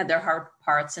know, they had their hard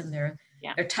parts and their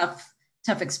tough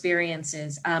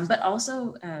experiences. But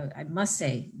also, I must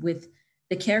say, with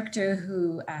the character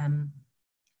who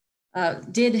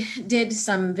did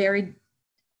some very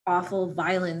awful,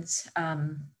 violent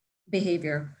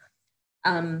behavior,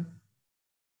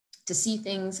 to see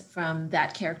things from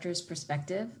that character's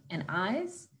perspective and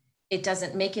eyes, it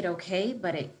doesn't make it okay,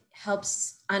 but it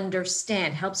helps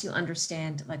you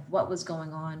understand like what was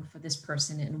going on for this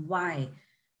person and why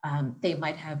they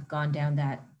might have gone down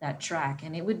that track.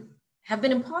 And it would have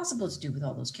been impossible to do with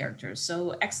all those characters.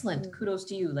 So excellent. Kudos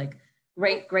to you. Like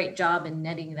great job in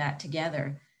netting that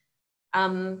together.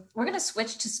 We're going to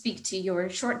switch to speak to your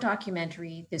short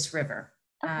documentary, This River.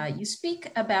 You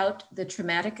speak about the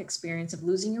traumatic experience of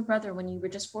losing your brother when you were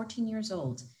just 14 years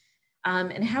old,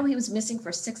 and how he was missing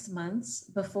for 6 months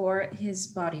before his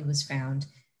body was found.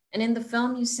 And in the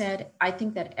film, you said, I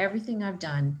think that everything I've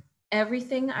done,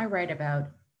 everything I write about,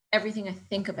 everything I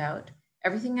think about,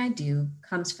 everything I do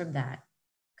comes from that.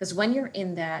 Because when you're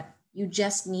in that, you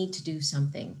just need to do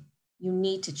something. You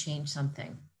need to change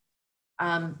something.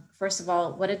 First of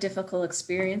all, what a difficult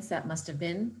experience that must have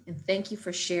been. And thank you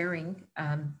for sharing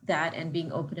that and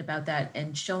being open about that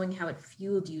and showing how it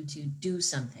fueled you to do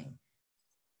something.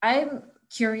 I'm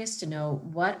curious to know,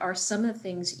 what are some of the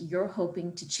things you're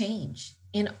hoping to change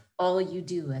in all you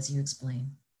do, as you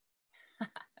explain?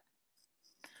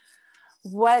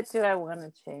 What do I want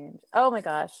to change? Oh my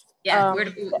gosh. Yeah,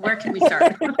 where can we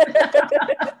start?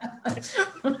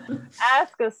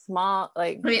 Ask a small,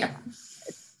 like,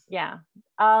 yeah.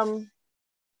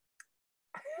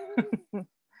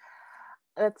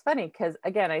 That's funny, because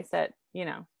again, I said, you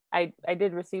know, I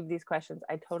did receive these questions.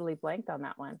 I totally blanked on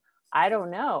that one. I don't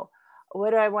know.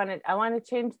 What do I want to? I want to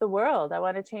change the world. I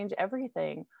want to change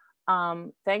everything.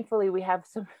 thankfully we have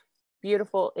some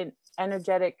beautiful,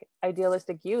 energetic,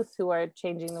 idealistic youth who are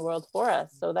changing the world for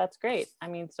us. So that's great. I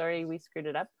mean, sorry, we screwed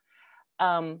it up.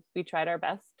 We tried our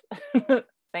best.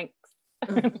 Thanks.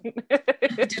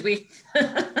 Did we?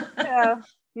 Yeah.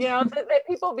 You know, the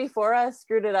people before us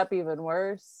screwed it up even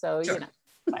worse. So, sure. You know,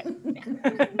 fine.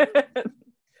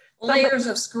 Layers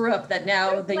of screw up that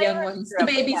now the young ones, the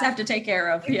babies have to take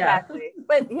care of. Exactly. Yeah.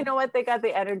 But you know what? They got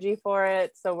the energy for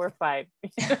it. So we're fine.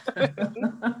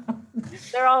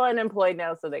 They're all unemployed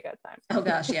now, so they got time. Oh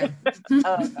gosh, yeah.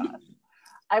 Oh gosh.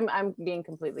 I'm being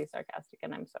completely sarcastic,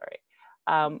 and I'm sorry.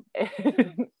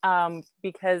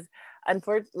 Because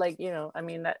unfortunately, like, you know, I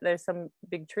mean, that there's some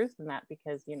big truth in that,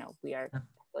 because, you know, we are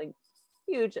like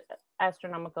huge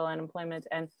astronomical unemployment,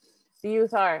 and the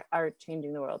youth are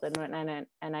changing the world. And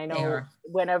I know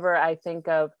whenever I think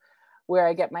of where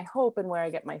I get my hope and where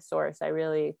I get my source, I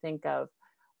really think of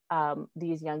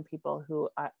these young people who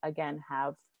again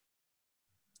have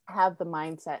the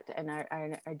mindset and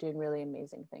are doing really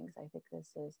amazing things. I think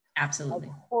this is absolutely,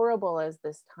 as horrible as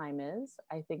this time is.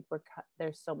 I think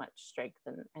there's so much strength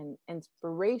and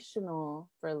inspirational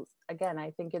for, again,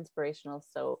 I think inspirational.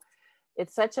 So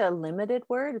it's such a limited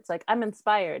word. It's like, I'm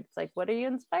inspired. It's like, what are you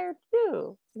inspired to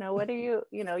do? You know, what are you,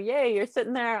 you know, yay, you're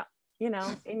sitting there, you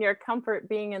know, in your comfort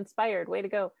being inspired. Way to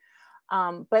go.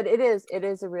 But it is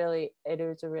really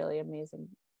amazing.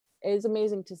 It is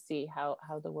amazing to see how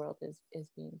the world is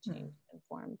being changed and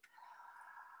formed.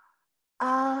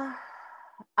 I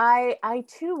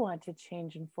too want to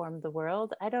change and form the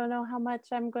world. I don't know how much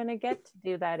I'm going to get to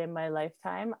do that in my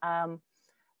lifetime.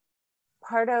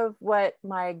 Part of what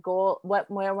my goal,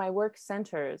 where my work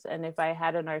centers, and if I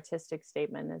had an artistic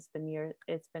statement, it's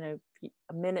been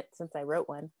a minute since I wrote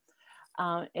one.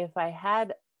 If I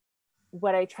had,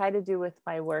 what I try to do with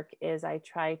my work is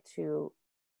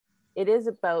it is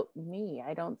about me.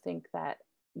 I don't think that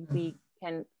we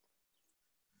can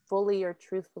fully or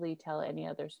truthfully tell any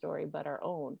other story but our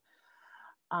own.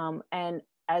 And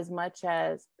as much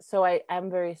as, so I am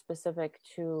very specific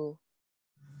to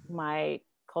my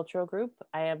cultural group.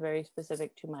 I am very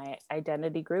specific to my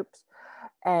identity groups.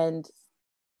 And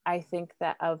I think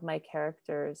that of my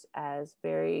characters as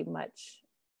very much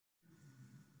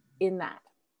in that.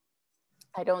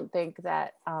 I don't think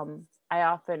that, I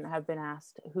often have been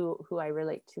asked who I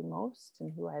relate to most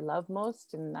and who I love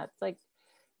most. And that's like,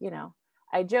 you know,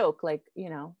 I joke like, you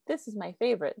know, this is my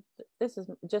favorite. This is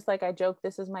just like I joke,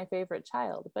 this is my favorite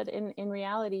child. But in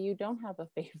reality, you don't have a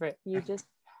favorite. You just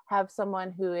have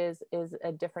someone who is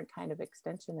a different kind of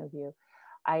extension of you.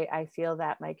 I feel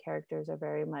that my characters are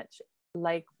very much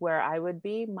like where I would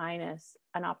be, minus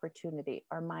an opportunity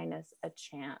or minus a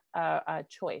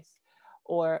choice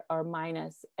or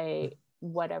minus a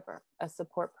whatever, a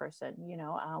support person. You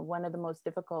know, one of the most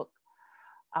difficult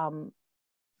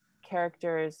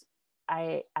characters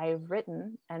I've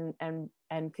written and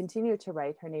continue to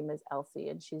write. Her name is Elsie,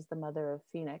 and she's the mother of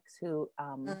Phoenix, who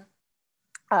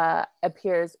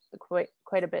appears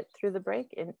quite a bit through the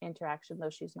break in interaction, though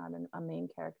she's not a main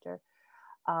character.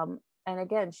 And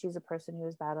again, she's a person who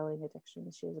is battling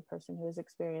addiction. She is a person who is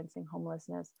experiencing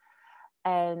homelessness,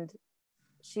 and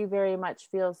she very much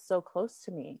feels so close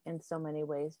to me in so many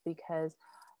ways, because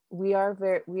we are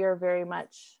very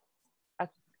much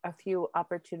a few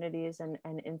opportunities and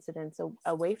incidents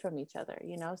away from each other,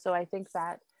 you know? So I think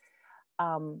that,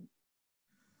 and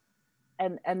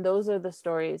those are the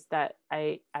stories that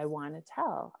I want to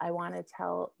tell. I want to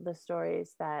tell the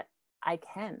stories that I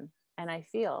can, and I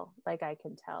feel like I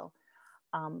can tell.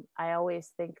 I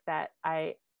always think that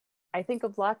I think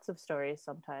of lots of stories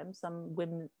sometimes.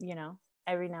 When, you know,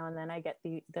 every now and then I get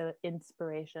the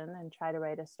inspiration and try to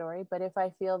write a story. But if I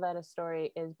feel that a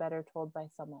story is better told by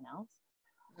someone else,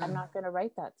 I'm not going to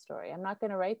write that story. I'm not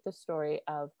going to write the story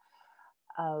of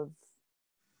I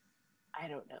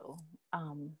don't know,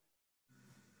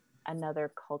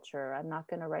 another culture. I'm not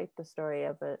going to write the story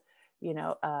of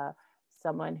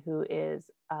someone who is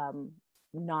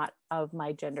not of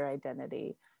my gender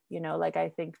identity. You know, like, I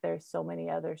think there's so many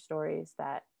other stories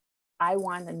that I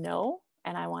want to know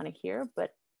and I want to hear,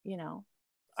 but, you know,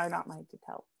 are not mine to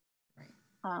tell. Right.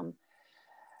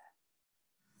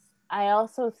 I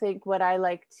also think what I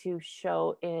like to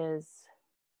show is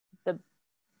the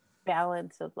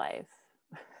balance of life.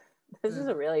 This is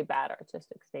a really bad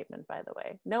artistic statement, by the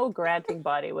way. No granting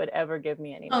body would ever give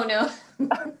me any. Oh, no.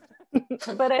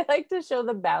 But I like to show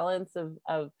the balance of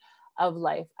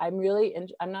life. I'm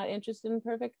not interested in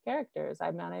perfect characters.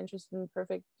 I'm not interested in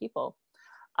perfect people.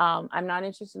 I'm not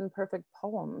interested in perfect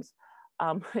poems,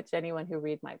 which anyone who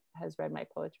has read my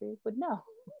poetry would know.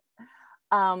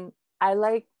 I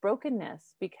like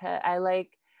brokenness, because I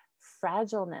like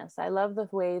fragileness. I love the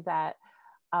way that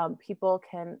people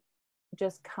can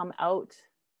just come out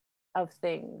of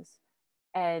things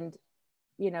and,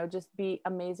 you know, just be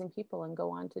amazing people and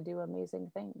go on to do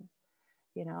amazing things.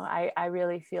 You know, I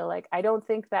really feel like, I don't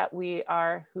think that we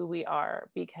are who we are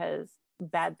because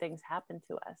bad things happen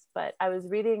to us. But I was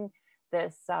reading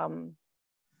this,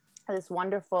 this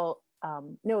wonderful,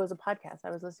 no, it was a podcast.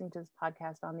 I was listening to this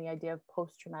podcast on the idea of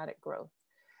post-traumatic growth.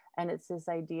 And it's this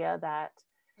idea that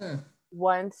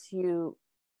once you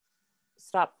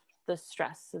stop the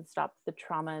stress and stop the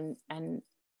trauma and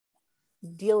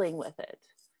dealing with it,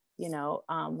 you know,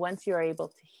 once you're able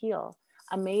to heal,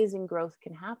 amazing growth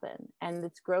can happen. And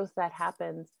it's growth that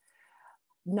happens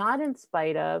not in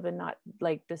spite of and not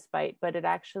like despite, but it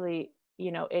actually,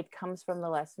 you know, it comes from the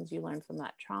lessons you learn from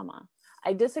that trauma.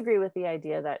 I disagree with the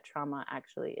idea that trauma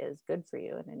actually is good for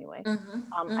you in any way. And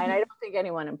I don't think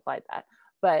anyone implied that,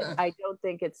 but I don't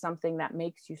think it's something that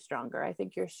makes you stronger. I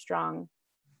think you're strong.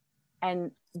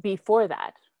 And before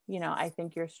that, you know, I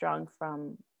think you're strong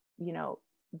from, you know,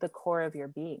 the core of your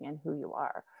being and who you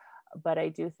are. But I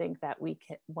do think that we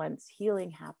can, once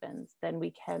healing happens, then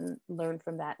we can learn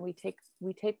from that. We take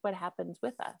what happens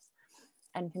with us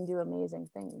and can do amazing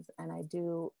things. And I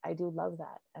do love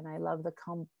that. And I love the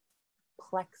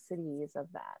complexities of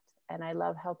that. And I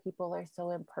love how people are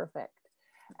so imperfect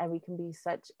and we can be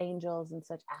such angels and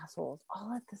such assholes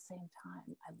all at the same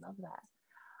time. I love that.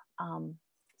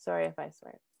 Sorry if I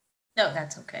swear. No,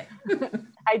 that's okay.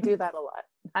 I do that a lot.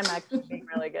 I'm actually being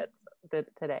really good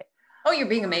today. Oh, you're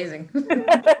being amazing.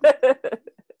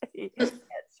 It's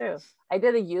true. I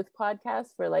did a youth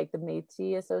podcast for like the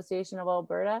Métis Association of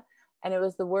Alberta, and it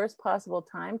was the worst possible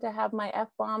time to have my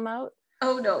F-bomb out.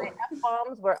 Oh no. My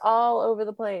F-bombs were all over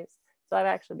the place. So I'm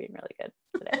actually being really good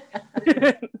today.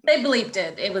 They bleeped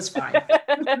it. It was fine.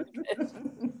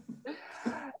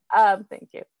 Thank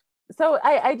you. So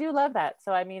I do love that.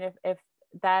 So I mean, if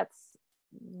that's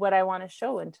what I want to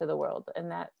show into the world,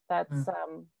 and that's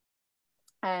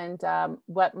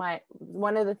what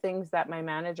one of the things that my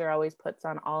manager always puts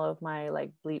on all of my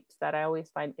like bleeps that I always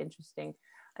find interesting,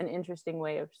 an interesting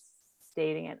way of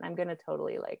stating it. And I'm going to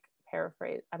totally like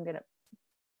paraphrase.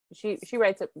 She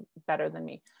writes it better than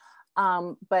me.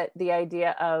 But the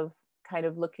idea of kind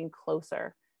of looking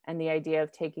closer and the idea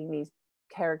of taking these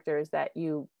characters that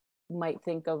you might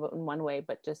think of in one way,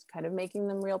 but just kind of making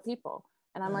them real people.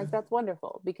 And I'm like, that's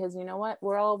wonderful, because you know what?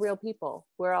 We're all real people.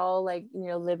 We're all like, you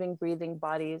know, living, breathing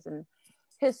bodies and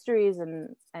histories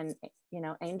and, you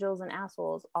know, angels and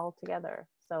assholes all together.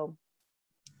 So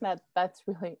that's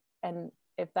really, and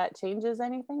if that changes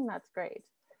anything, that's great.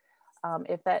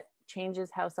 If that changes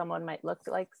how someone might look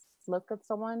at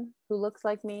someone who looks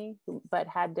like me, but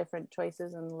had different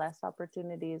choices and less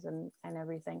opportunities and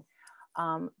everything,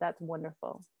 that's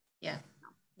wonderful. Yeah.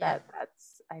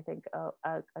 That's I think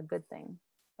a good thing.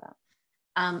 So.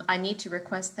 I need to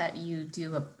request that you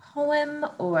do a poem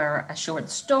or a short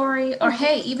story, or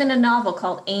hey, even a novel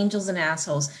called Angels and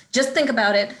Assholes. Just think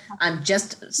about it. I'm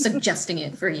just suggesting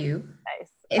it for you.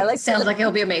 Nice. It sounds like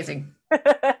it'll be amazing.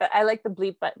 I like the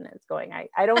bleep button it's going. I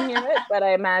don't hear it, but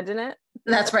I imagine it.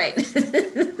 That's right.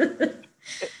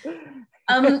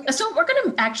 So we're going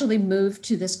to actually move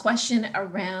to this question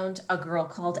around A Girl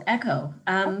Called Echo.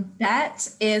 That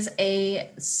is a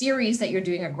series that you're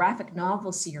doing, a graphic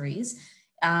novel series,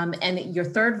 and your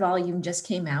third volume just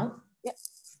came out. Yep.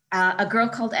 A Girl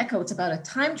Called Echo. It's about a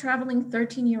time-traveling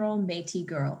 13-year-old Métis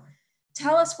girl.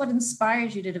 Tell us what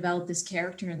inspired you to develop this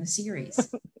character in the series.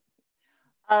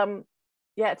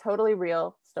 Yeah, totally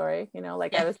real story. You know,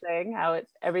 like I was saying, how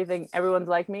everyone's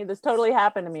like me. This totally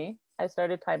happened to me. I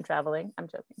started time traveling. I'm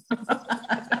joking.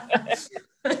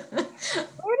 Where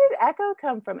did Echo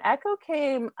come from? Echo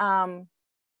came,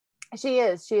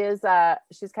 she's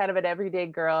kind of an everyday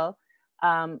girl.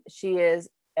 She is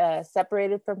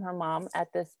separated from her mom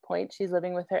at this point. She's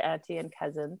living with her auntie and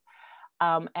cousins.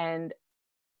 And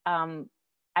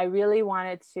I really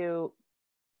wanted to,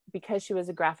 because she was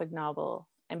a graphic novel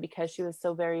and because she was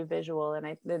so very visual,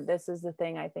 and this is the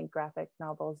thing I think graphic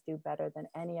novels do better than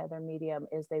any other medium,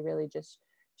 is they really just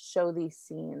show these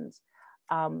scenes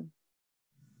and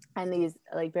these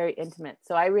like very intimate.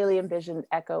 So I really envisioned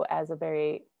Echo as a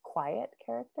very quiet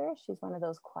character. She's one of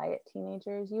those quiet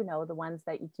teenagers, you know, the ones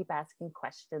that you keep asking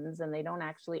questions and they don't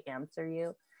actually answer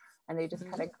you and they just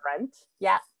kind of grunt.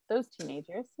 Yeah, those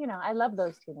teenagers, you know, I love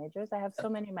those teenagers. I have so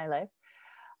many in my life.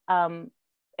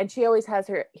 And she always has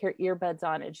her earbuds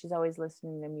on and she's always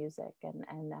listening to music. And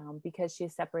because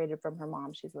she's separated from her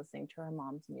mom, she's listening to her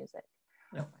mom's music,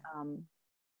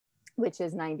 which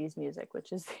is 90s music,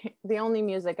 which is the only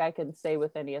music I can say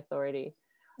with any authority.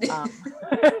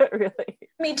 Really.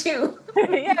 Me too.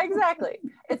 Yeah, exactly.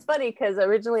 It's funny because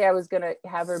originally I was going to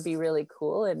have her be really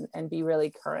cool and be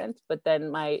really current, but then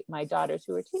my daughters,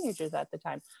 who were teenagers at the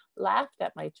time, laughed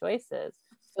at my choices.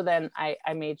 So then I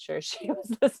made sure she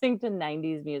was listening to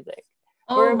 90s music.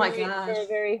 Oh my gosh. For a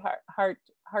very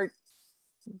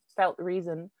heartfelt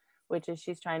reason, which is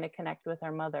she's trying to connect with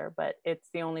her mother, but it's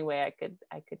the only way I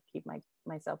could keep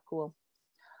myself cool.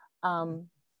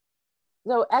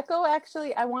 So Echo,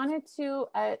 actually, I wanted to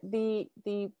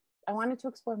I wanted to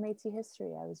explore Métis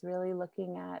history. I was really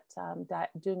looking at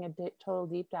doing a total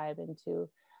deep dive into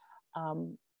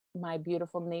my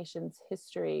beautiful nation's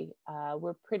history.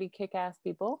 We're pretty kick-ass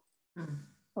people.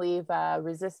 We've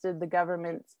resisted the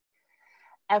government's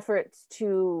efforts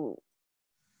to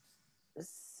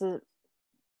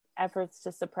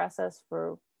suppress us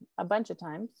for a bunch of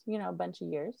times, a bunch of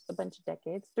years, a bunch of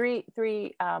decades, three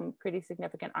pretty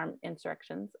significant armed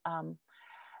insurrections,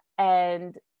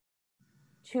 and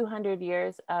 200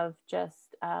 years of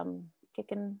just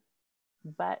kicking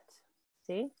butt.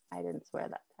 See, I didn't swear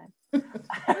that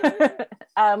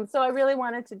time. So I really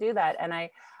wanted to do that, and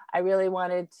I really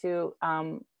wanted to,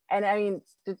 and I mean,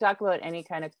 to talk about any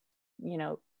kind of,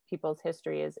 people's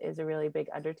history is a really big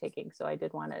undertaking. So I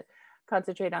did want to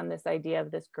concentrate on this idea of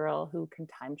this girl who can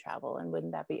time travel, and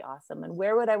wouldn't that be awesome? And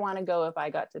where would I want to go if I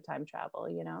got to time travel,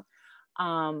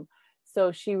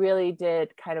 So she really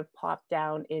did kind of pop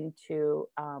down into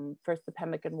first the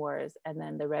Pemmican Wars, and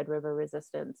then the Red River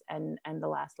Resistance, and the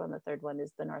last one, the third one,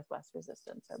 is the Northwest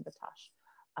Resistance, or Batoche,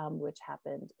 which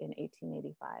happened in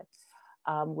 1885.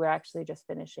 We're actually just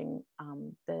finishing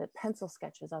the pencil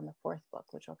sketches on the fourth book,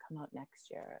 which will come out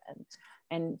next year,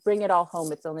 and bring it all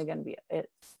home. It's only going to be,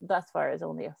 thus far is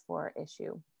only a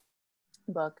 4-issue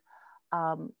book.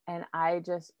 And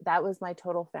that was my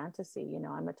total fantasy.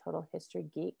 I'm a total history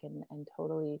geek and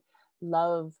totally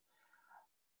love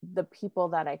the people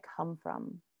that I come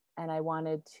from. And I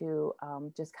wanted to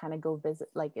just kind of go visit,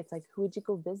 it's like, who would you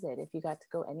go visit if you got to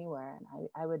go anywhere? And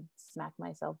I would smack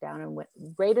myself down and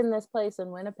right in this place in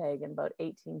Winnipeg in about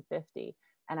 1850.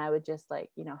 And I would just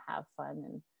have fun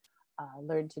and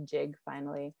learn to jig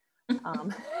finally,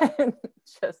 and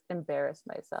just embarrass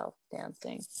myself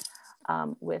dancing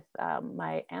with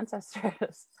my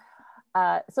ancestors.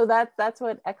 So that's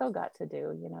what Echo got to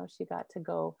do. She got to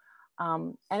go.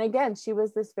 And again, she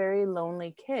was this very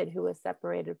lonely kid who was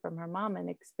separated from her mom and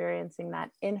experiencing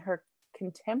that in her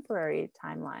contemporary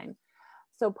timeline.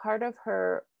 So part of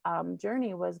her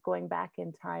journey was going back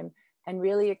in time and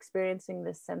really experiencing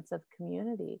this sense of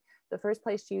community. The first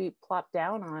place she plopped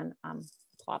down on,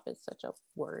 plop is such a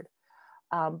word,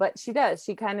 but she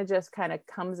kind of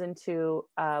comes into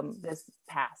this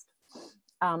past,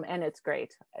 and it's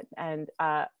great. And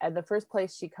the first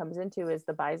place she comes into is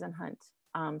the bison hunt.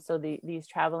 So these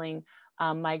traveling,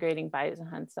 migrating bison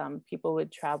hunts, people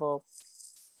would travel,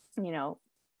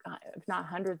 if not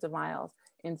hundreds of miles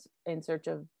in search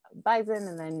of bison,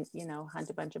 and then, hunt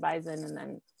a bunch of bison, and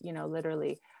then,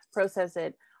 literally process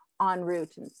it en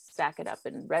route and stack it up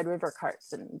in Red River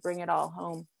carts and bring it all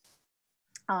home.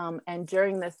 And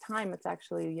during this time, it's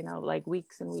actually,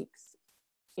 weeks and weeks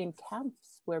in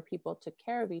camps where people took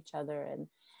care of each other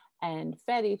and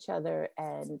fed each other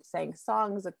and sang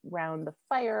songs around the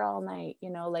fire all night,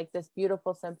 this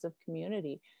beautiful sense of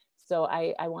community. So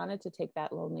I wanted to take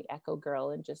that lonely Echo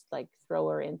girl and just throw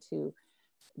her into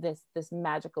this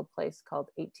magical place called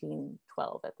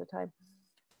 1812 at the time.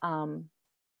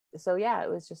 So yeah, it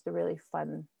was just a really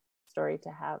fun story to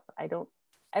have. I don't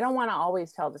want to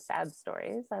always tell the sad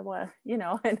stories. I want,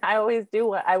 and I always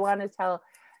do I want to tell,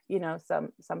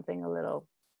 something a little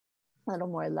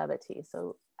more levity.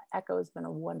 So Echo has been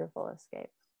a wonderful escape.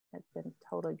 It's been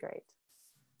totally great.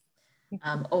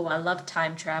 I love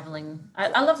time traveling.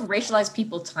 I love racialized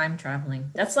people time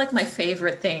traveling. That's my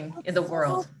favorite thing in the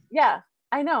world. Yeah,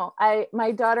 I know.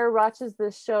 My daughter watches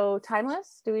this show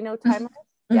Timeless. Do we know Timeless?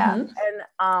 Mm-hmm. Yeah.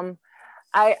 And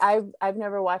I've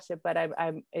never watched it, but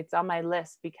it's on my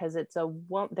list because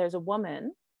there's a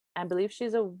woman. I believe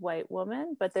she's a white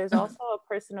woman, but there's also a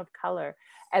person of color,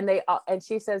 and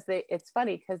she says it's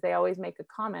funny because they always make a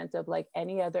comment of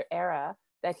any other era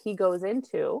that he goes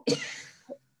into,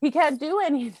 he can't do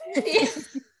anything.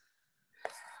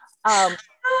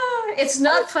 It's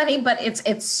not funny, but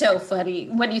it's so funny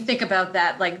when you think about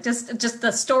that. Just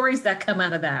the stories that come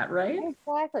out of that, right?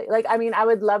 Exactly. I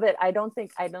would love it. I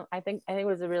think it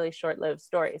was a really short-lived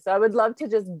story, so I would love to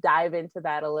just dive into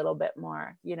that a little bit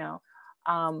more,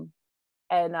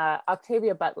 and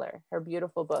Octavia Butler, her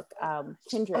beautiful book,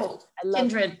 Kindred. I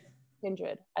love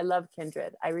Kindred. I love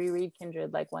Kindred. I reread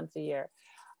Kindred once a year.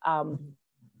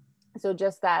 So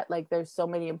just that, there's so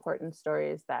many important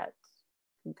stories that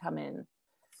can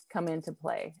come into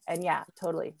play. And yeah,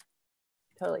 totally.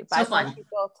 So fun.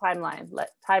 Biological timeline,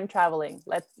 time traveling.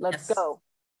 Let's Yes. go.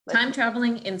 Time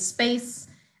traveling in space,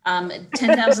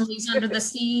 10,000 leagues under the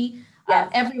sea, yes.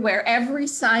 Everywhere, every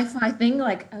sci-fi thing,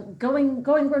 like going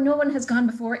where no one has gone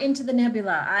before, into the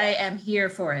nebula. I am here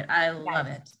for it. I love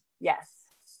it. Yes,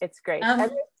 it's great. And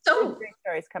there's great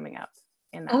stories coming out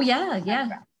in that. Oh yeah.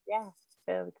 Yeah,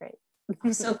 it'll be great.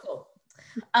 So cool.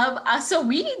 So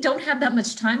we don't have that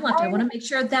much time left. I want to make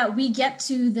sure that we get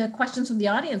to the questions from the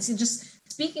audience. And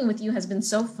just speaking with you has been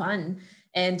so fun,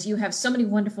 and you have so many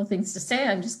wonderful things to say.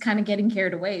 I'm just kind of getting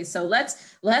carried away. So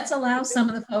let's allow some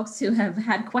of the folks who have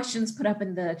had questions put up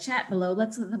in the chat below.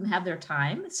 Let's let them have their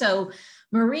time. So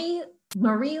Marie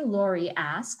Laurie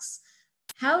asks,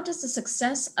 how does the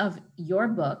success of your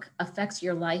book affect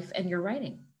your life and your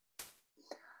writing?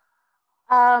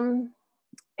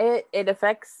 It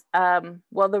affects,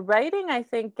 well, the writing I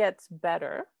think gets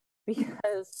better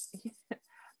because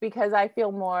I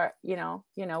feel more,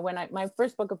 when my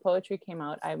first book of poetry came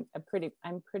out, I'm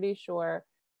pretty sure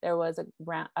there was a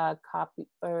copy,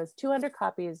 or it was 200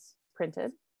 copies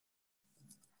printed.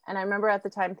 And I remember at the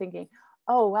time thinking,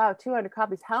 oh, wow, 200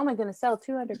 copies. How am I going to sell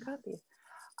 200 copies?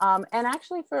 And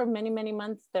actually for many, many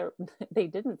months they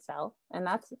didn't sell. And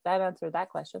that answered that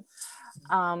question.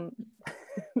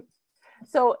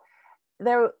 So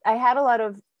I had a lot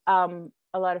of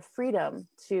freedom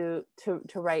to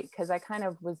write, because I kind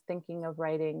of was thinking of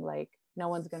writing like, no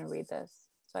one's going to read this,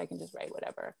 so I can just write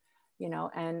whatever,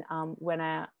 and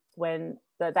when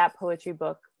that poetry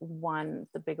book won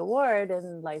the big award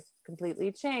and life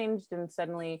completely changed, and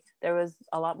suddenly there was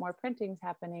a lot more printings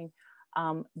happening,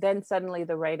 then suddenly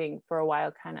the writing for a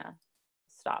while kind of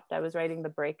stopped. I was writing The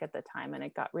Break at the time, and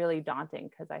it got really daunting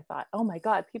because I thought, oh my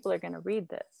God, people are going to read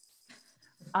this.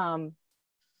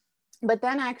 But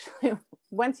then actually,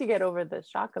 once you get over the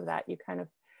shock of that,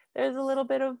 there's a little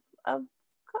bit of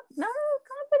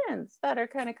confidence that are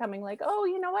kind of coming, like, oh,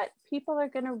 you know what? People are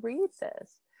going to read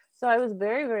this. So I was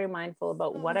very, very mindful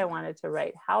about what I wanted to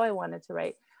write, how I wanted to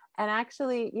write, and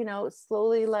actually,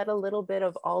 slowly let a little bit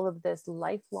of all of this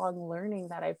lifelong learning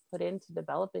that I've put into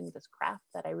developing this craft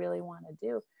that I really want to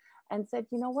do, and said,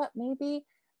 you know what? Maybe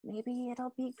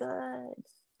it'll be good.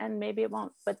 And maybe it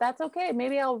won't, but that's okay.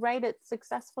 Maybe I'll write it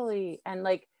successfully. And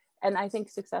I think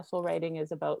successful writing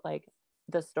is about like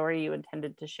the story you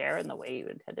intended to share and the way you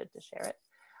intended to share it.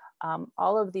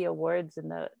 All of the awards and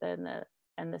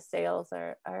the sales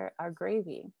are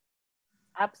gravy,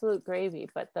 absolute gravy.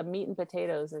 But the meat and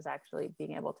potatoes is actually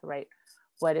being able to write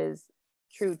what is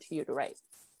true to you to write.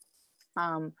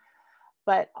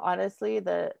 But honestly,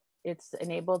 it's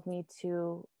enabled me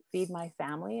to feed my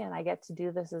family, and I get to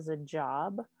do this as a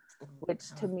job,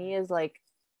 which to me is like,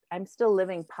 I'm still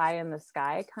living pie in the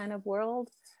sky kind of world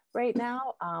right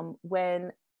now.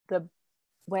 When the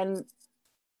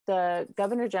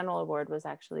Governor General Award was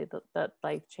actually the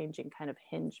life-changing kind of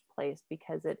hinge place,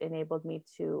 because it enabled me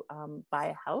to buy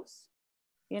a house.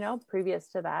 Previous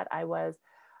to that, I was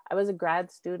a grad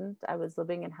student. I was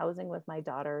living in housing with my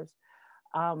daughters.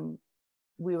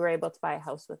 We were able to buy a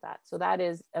house with that. So that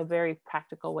is a very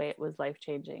practical way. It was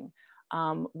life-changing.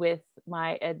 With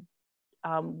my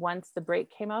once The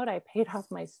Break came out, I paid off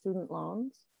my student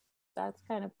loans. That's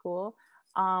kind of cool.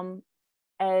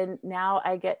 And now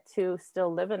I get to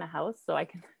still live in a house, so I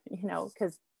can,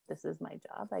 because this is my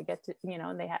job. I get to,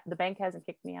 and the bank hasn't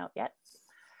kicked me out yet.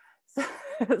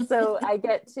 So I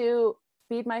get to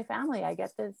feed my family. I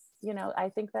get this,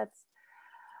 I think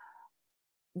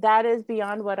that is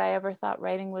beyond what I ever thought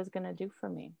writing was going to do for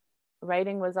me.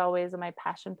 Writing was always my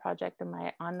passion project and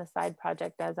my on the side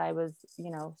project as I was,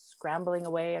 scrambling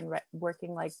away and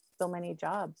working like so many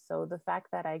jobs. So the fact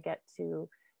that I get to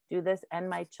do this and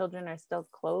my children are still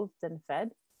clothed and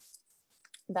fed,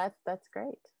 that's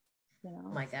great.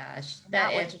 Oh my gosh,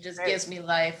 that answer just gives me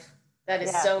life. That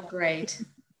is so great.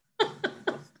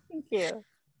 Thank you.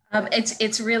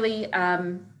 It's really,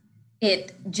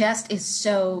 it just is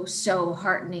so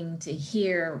heartening to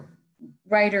hear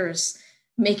writers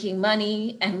making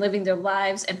money and living their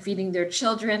lives and feeding their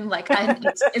children. Like,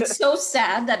 it's so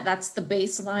sad that that's the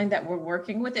baseline that we're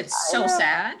working with. It's so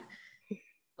sad,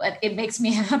 but it makes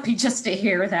me happy just to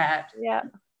hear that. Yeah.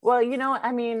 Well,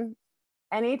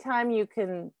 anytime you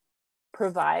can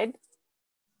provide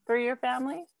for your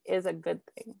family is a good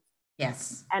thing.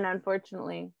 Yes. And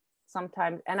unfortunately,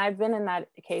 sometimes, and I've been in that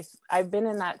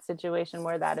situation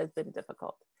where that has been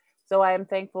difficult. So I am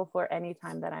thankful for any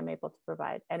time that I'm able to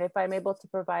provide. And if I'm able to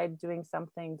provide doing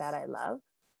something that I love,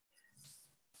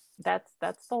 that's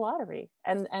the lottery.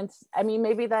 And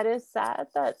maybe that is sad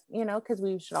that, because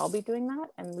we should all be doing that,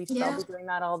 and we should all be doing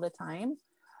that all the time.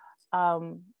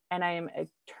 And I am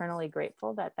eternally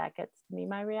grateful that that gets to be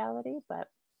my reality, but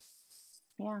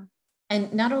yeah.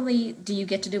 And not only do you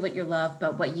get to do what you love,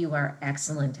 but what you are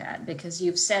excellent at, because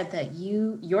you've said that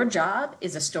your job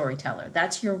is a storyteller.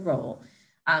 That's your role.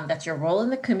 That's your role in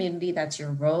the community. That's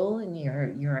your role in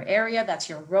your area. That's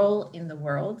your role in the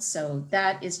world. So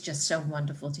that is just so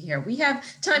wonderful to hear. We have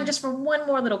time just for one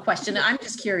more little question. I'm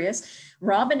just curious.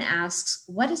 Robin asks,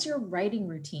 what is your writing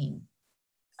routine?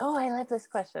 Oh, I love this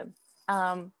question.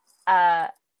 Thank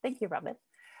you, Robin.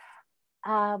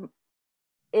 I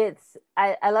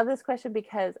love this question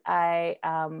because I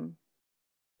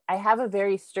have a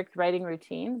very strict writing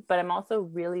routine, but I'm also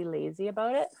really lazy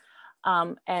about it.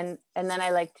 And then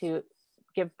I like to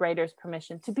give writers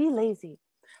permission to be lazy.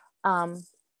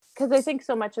 Because I think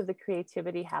so much of the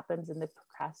creativity happens in the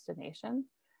procrastination.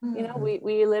 You know,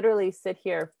 we literally sit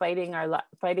here fighting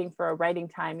for a writing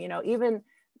time. You know, even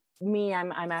me,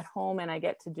 I'm at home and I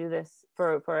get to do this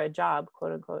for a job,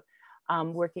 quote unquote.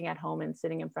 Working at home and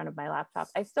sitting in front of my laptop,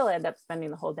 I still end up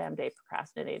spending the whole damn day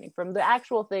procrastinating from the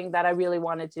actual thing that I really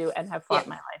wanted to do and have fought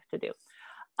my life to do,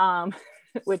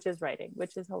 which is writing,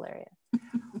 which is hilarious.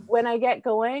 When I get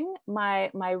going,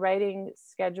 my writing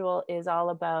schedule is all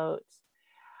about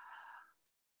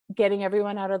getting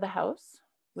everyone out of the house,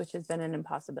 which has been an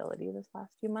impossibility this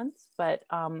last few months. But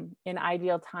in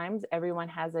ideal times, everyone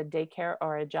has a daycare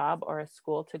or a job or a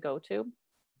school to go to.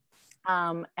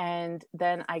 And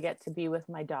then I get to be with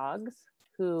my dogs,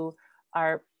 who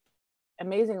are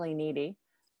amazingly needy,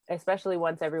 especially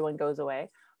once everyone goes away,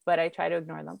 but I try to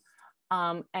ignore them.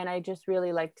 And I just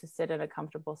really like to sit in a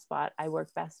comfortable spot. I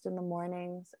work best in the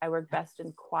mornings. I work best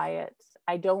in quiet.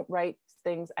 I don't write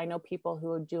things. I know people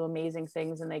who do amazing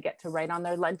things and they get to write on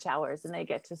their lunch hours and they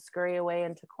get to scurry away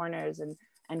into corners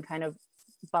and kind of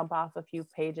bump off a few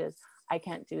pages. I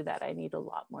can't do that. I need a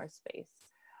lot more space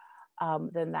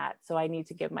than that. So I need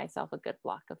to give myself a good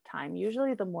block of time,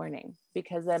 usually the morning,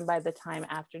 because then by the time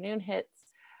afternoon hits,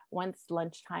 once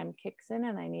lunchtime kicks in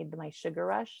and I need my sugar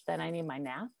rush, then I need my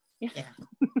nap. Yeah.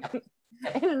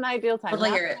 In an ideal time.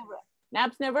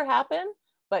 Naps never happen,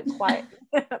 but quiet.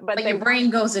 but your brain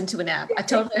goes into a nap. I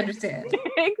totally understand.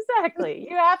 Exactly.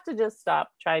 You have to just stop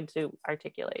trying to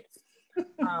articulate.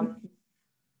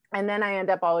 And then I end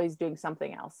up always doing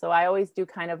something else. So I always do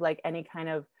kind of like any kind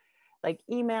of like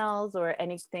emails or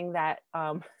anything that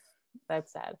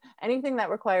that's sad. Anything that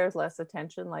requires less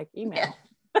attention, like email.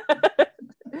 Yeah.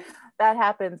 That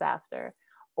happens after.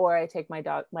 Or I take my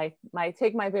dog,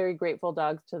 take my very grateful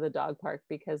dogs to the dog park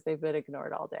because they've been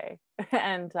ignored all day.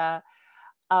 And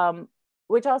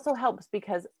which also helps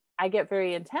because I get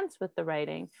very intense with the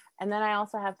writing. And then I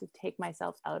also have to take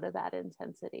myself out of that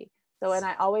intensity. So, and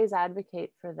I always advocate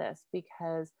for this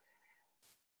because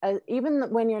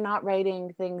even when you're not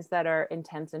writing things that are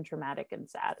intense and traumatic and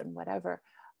sad and whatever,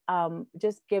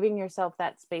 just giving yourself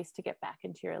that space to get back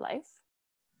into your life,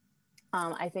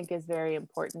 I think is very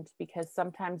important, because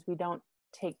sometimes we don't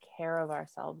take care of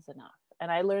ourselves enough.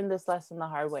 And I learned this lesson the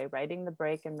hard way, writing The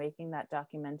Break and making that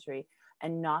documentary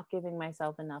and not giving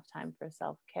myself enough time for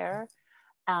self-care.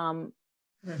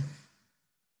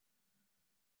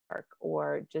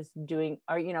 Or just doing,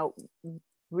 or, you know,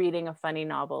 reading a funny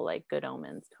novel like Good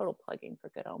Omens, total plugging for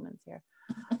Good Omens here,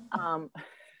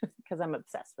 because I'm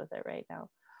obsessed with it right now.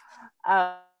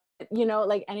 You know,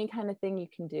 like any kind of thing you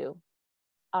can do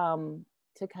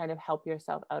to kind of help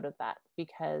yourself out of that,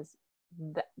 because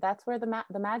that's where the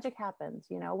magic happens.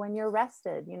 You know, when you're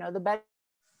rested, you know, the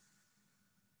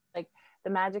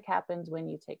magic happens when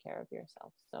you take care of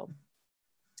yourself. So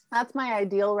that's my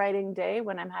ideal writing day,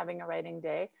 when I'm having a writing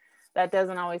day. That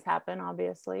doesn't always happen,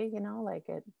 obviously, you know, like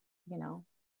it, you know,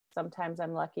 sometimes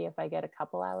I'm lucky if I get a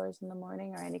couple hours in the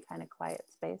morning or any kind of quiet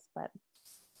space, but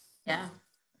yeah.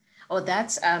 Oh,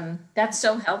 that's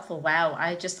so helpful. Wow.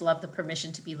 I just love the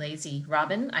permission to be lazy.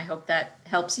 Robin, I hope that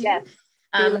helps you. Yes.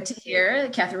 To hear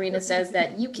Katherena says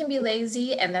that you can be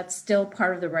lazy and that's still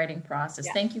part of the writing process.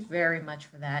 Yeah. Thank you very much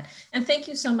for that. And thank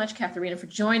you so much, Katherena, for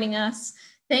joining us.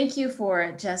 Thank you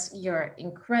for just your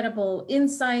incredible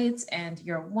insights and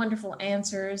your wonderful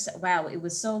answers. Wow, it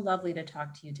was so lovely to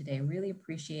talk to you today. Really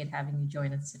appreciate having you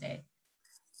join us today.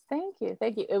 Thank you.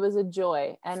 Thank you. It was a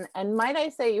joy. And might I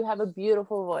say, you have a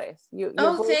beautiful voice. Your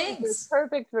voice thanks. is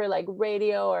perfect for like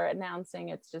radio or announcing.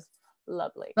 It's just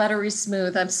lovely. Buttery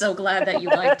smooth. I'm so glad that you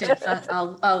liked it.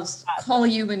 I'll call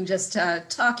you and just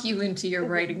talk you into your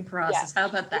writing process. Yeah, how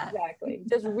about that? Exactly.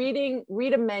 Just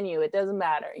read a menu. It doesn't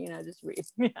matter. You know, just read.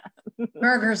 Yeah.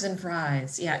 Burgers and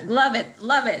fries. Yeah. Love it.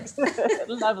 Love it.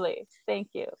 Lovely. Thank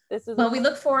you. Well, we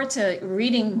look forward to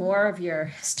reading more of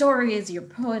your stories, your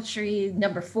poetry.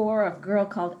 Number 4 of Girl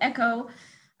Called Echo.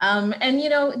 And, you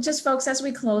know, just folks, as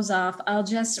we close off, I'll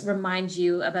just remind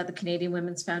you about the Canadian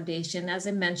Women's Foundation. As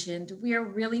I mentioned, we are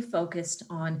really focused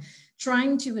on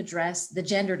trying to address the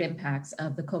gendered impacts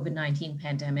of the COVID-19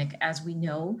 pandemic. As we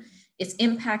know, it's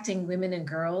impacting women and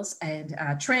girls and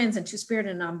trans and two-spirit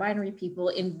and non-binary people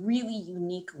in really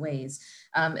unique ways.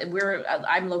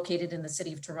 I'm located in the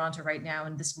city of Toronto right now,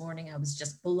 and this morning I was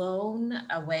just blown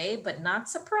away, but not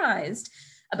surprised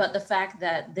about the fact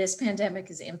that this pandemic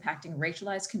is impacting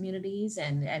racialized communities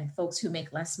and folks who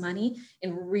make less money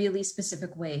in really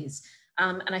specific ways.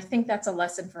 And I think that's a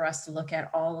lesson for us to look at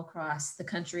all across the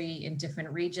country in different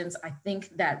regions. I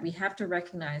think that we have to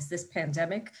recognize this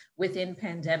pandemic within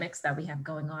pandemics that we have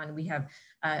going on. We have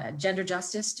gender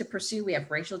justice to pursue. We have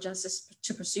racial justice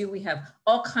to pursue. We have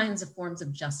all kinds of forms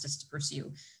of justice to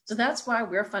pursue. So that's why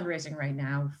we're fundraising right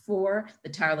now for the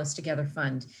Tireless Together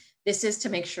Fund. This is to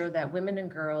make sure that women and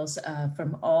girls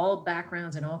from all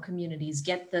backgrounds and all communities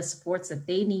get the supports that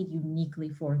they need uniquely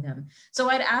for them. So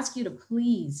I'd ask you to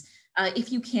please,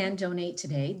 if you can donate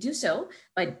today, do so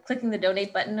by clicking the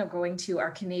donate button or going to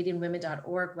our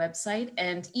CanadianWomen.org website.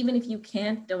 And even if you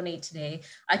can't donate today,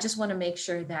 I just want to make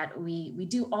sure that we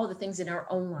do all the things in our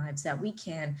own lives that we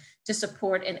can to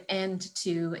support an end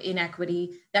to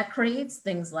inequity that creates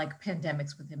things like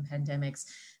pandemics within pandemics.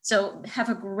 So have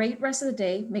a great rest of the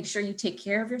day. Make sure you take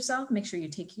care of yourself. Make sure you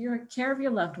take care of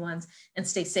your loved ones and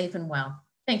stay safe and well.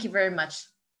 Thank you very much.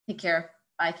 Take care.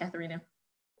 Bye, Katherena.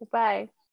 Goodbye.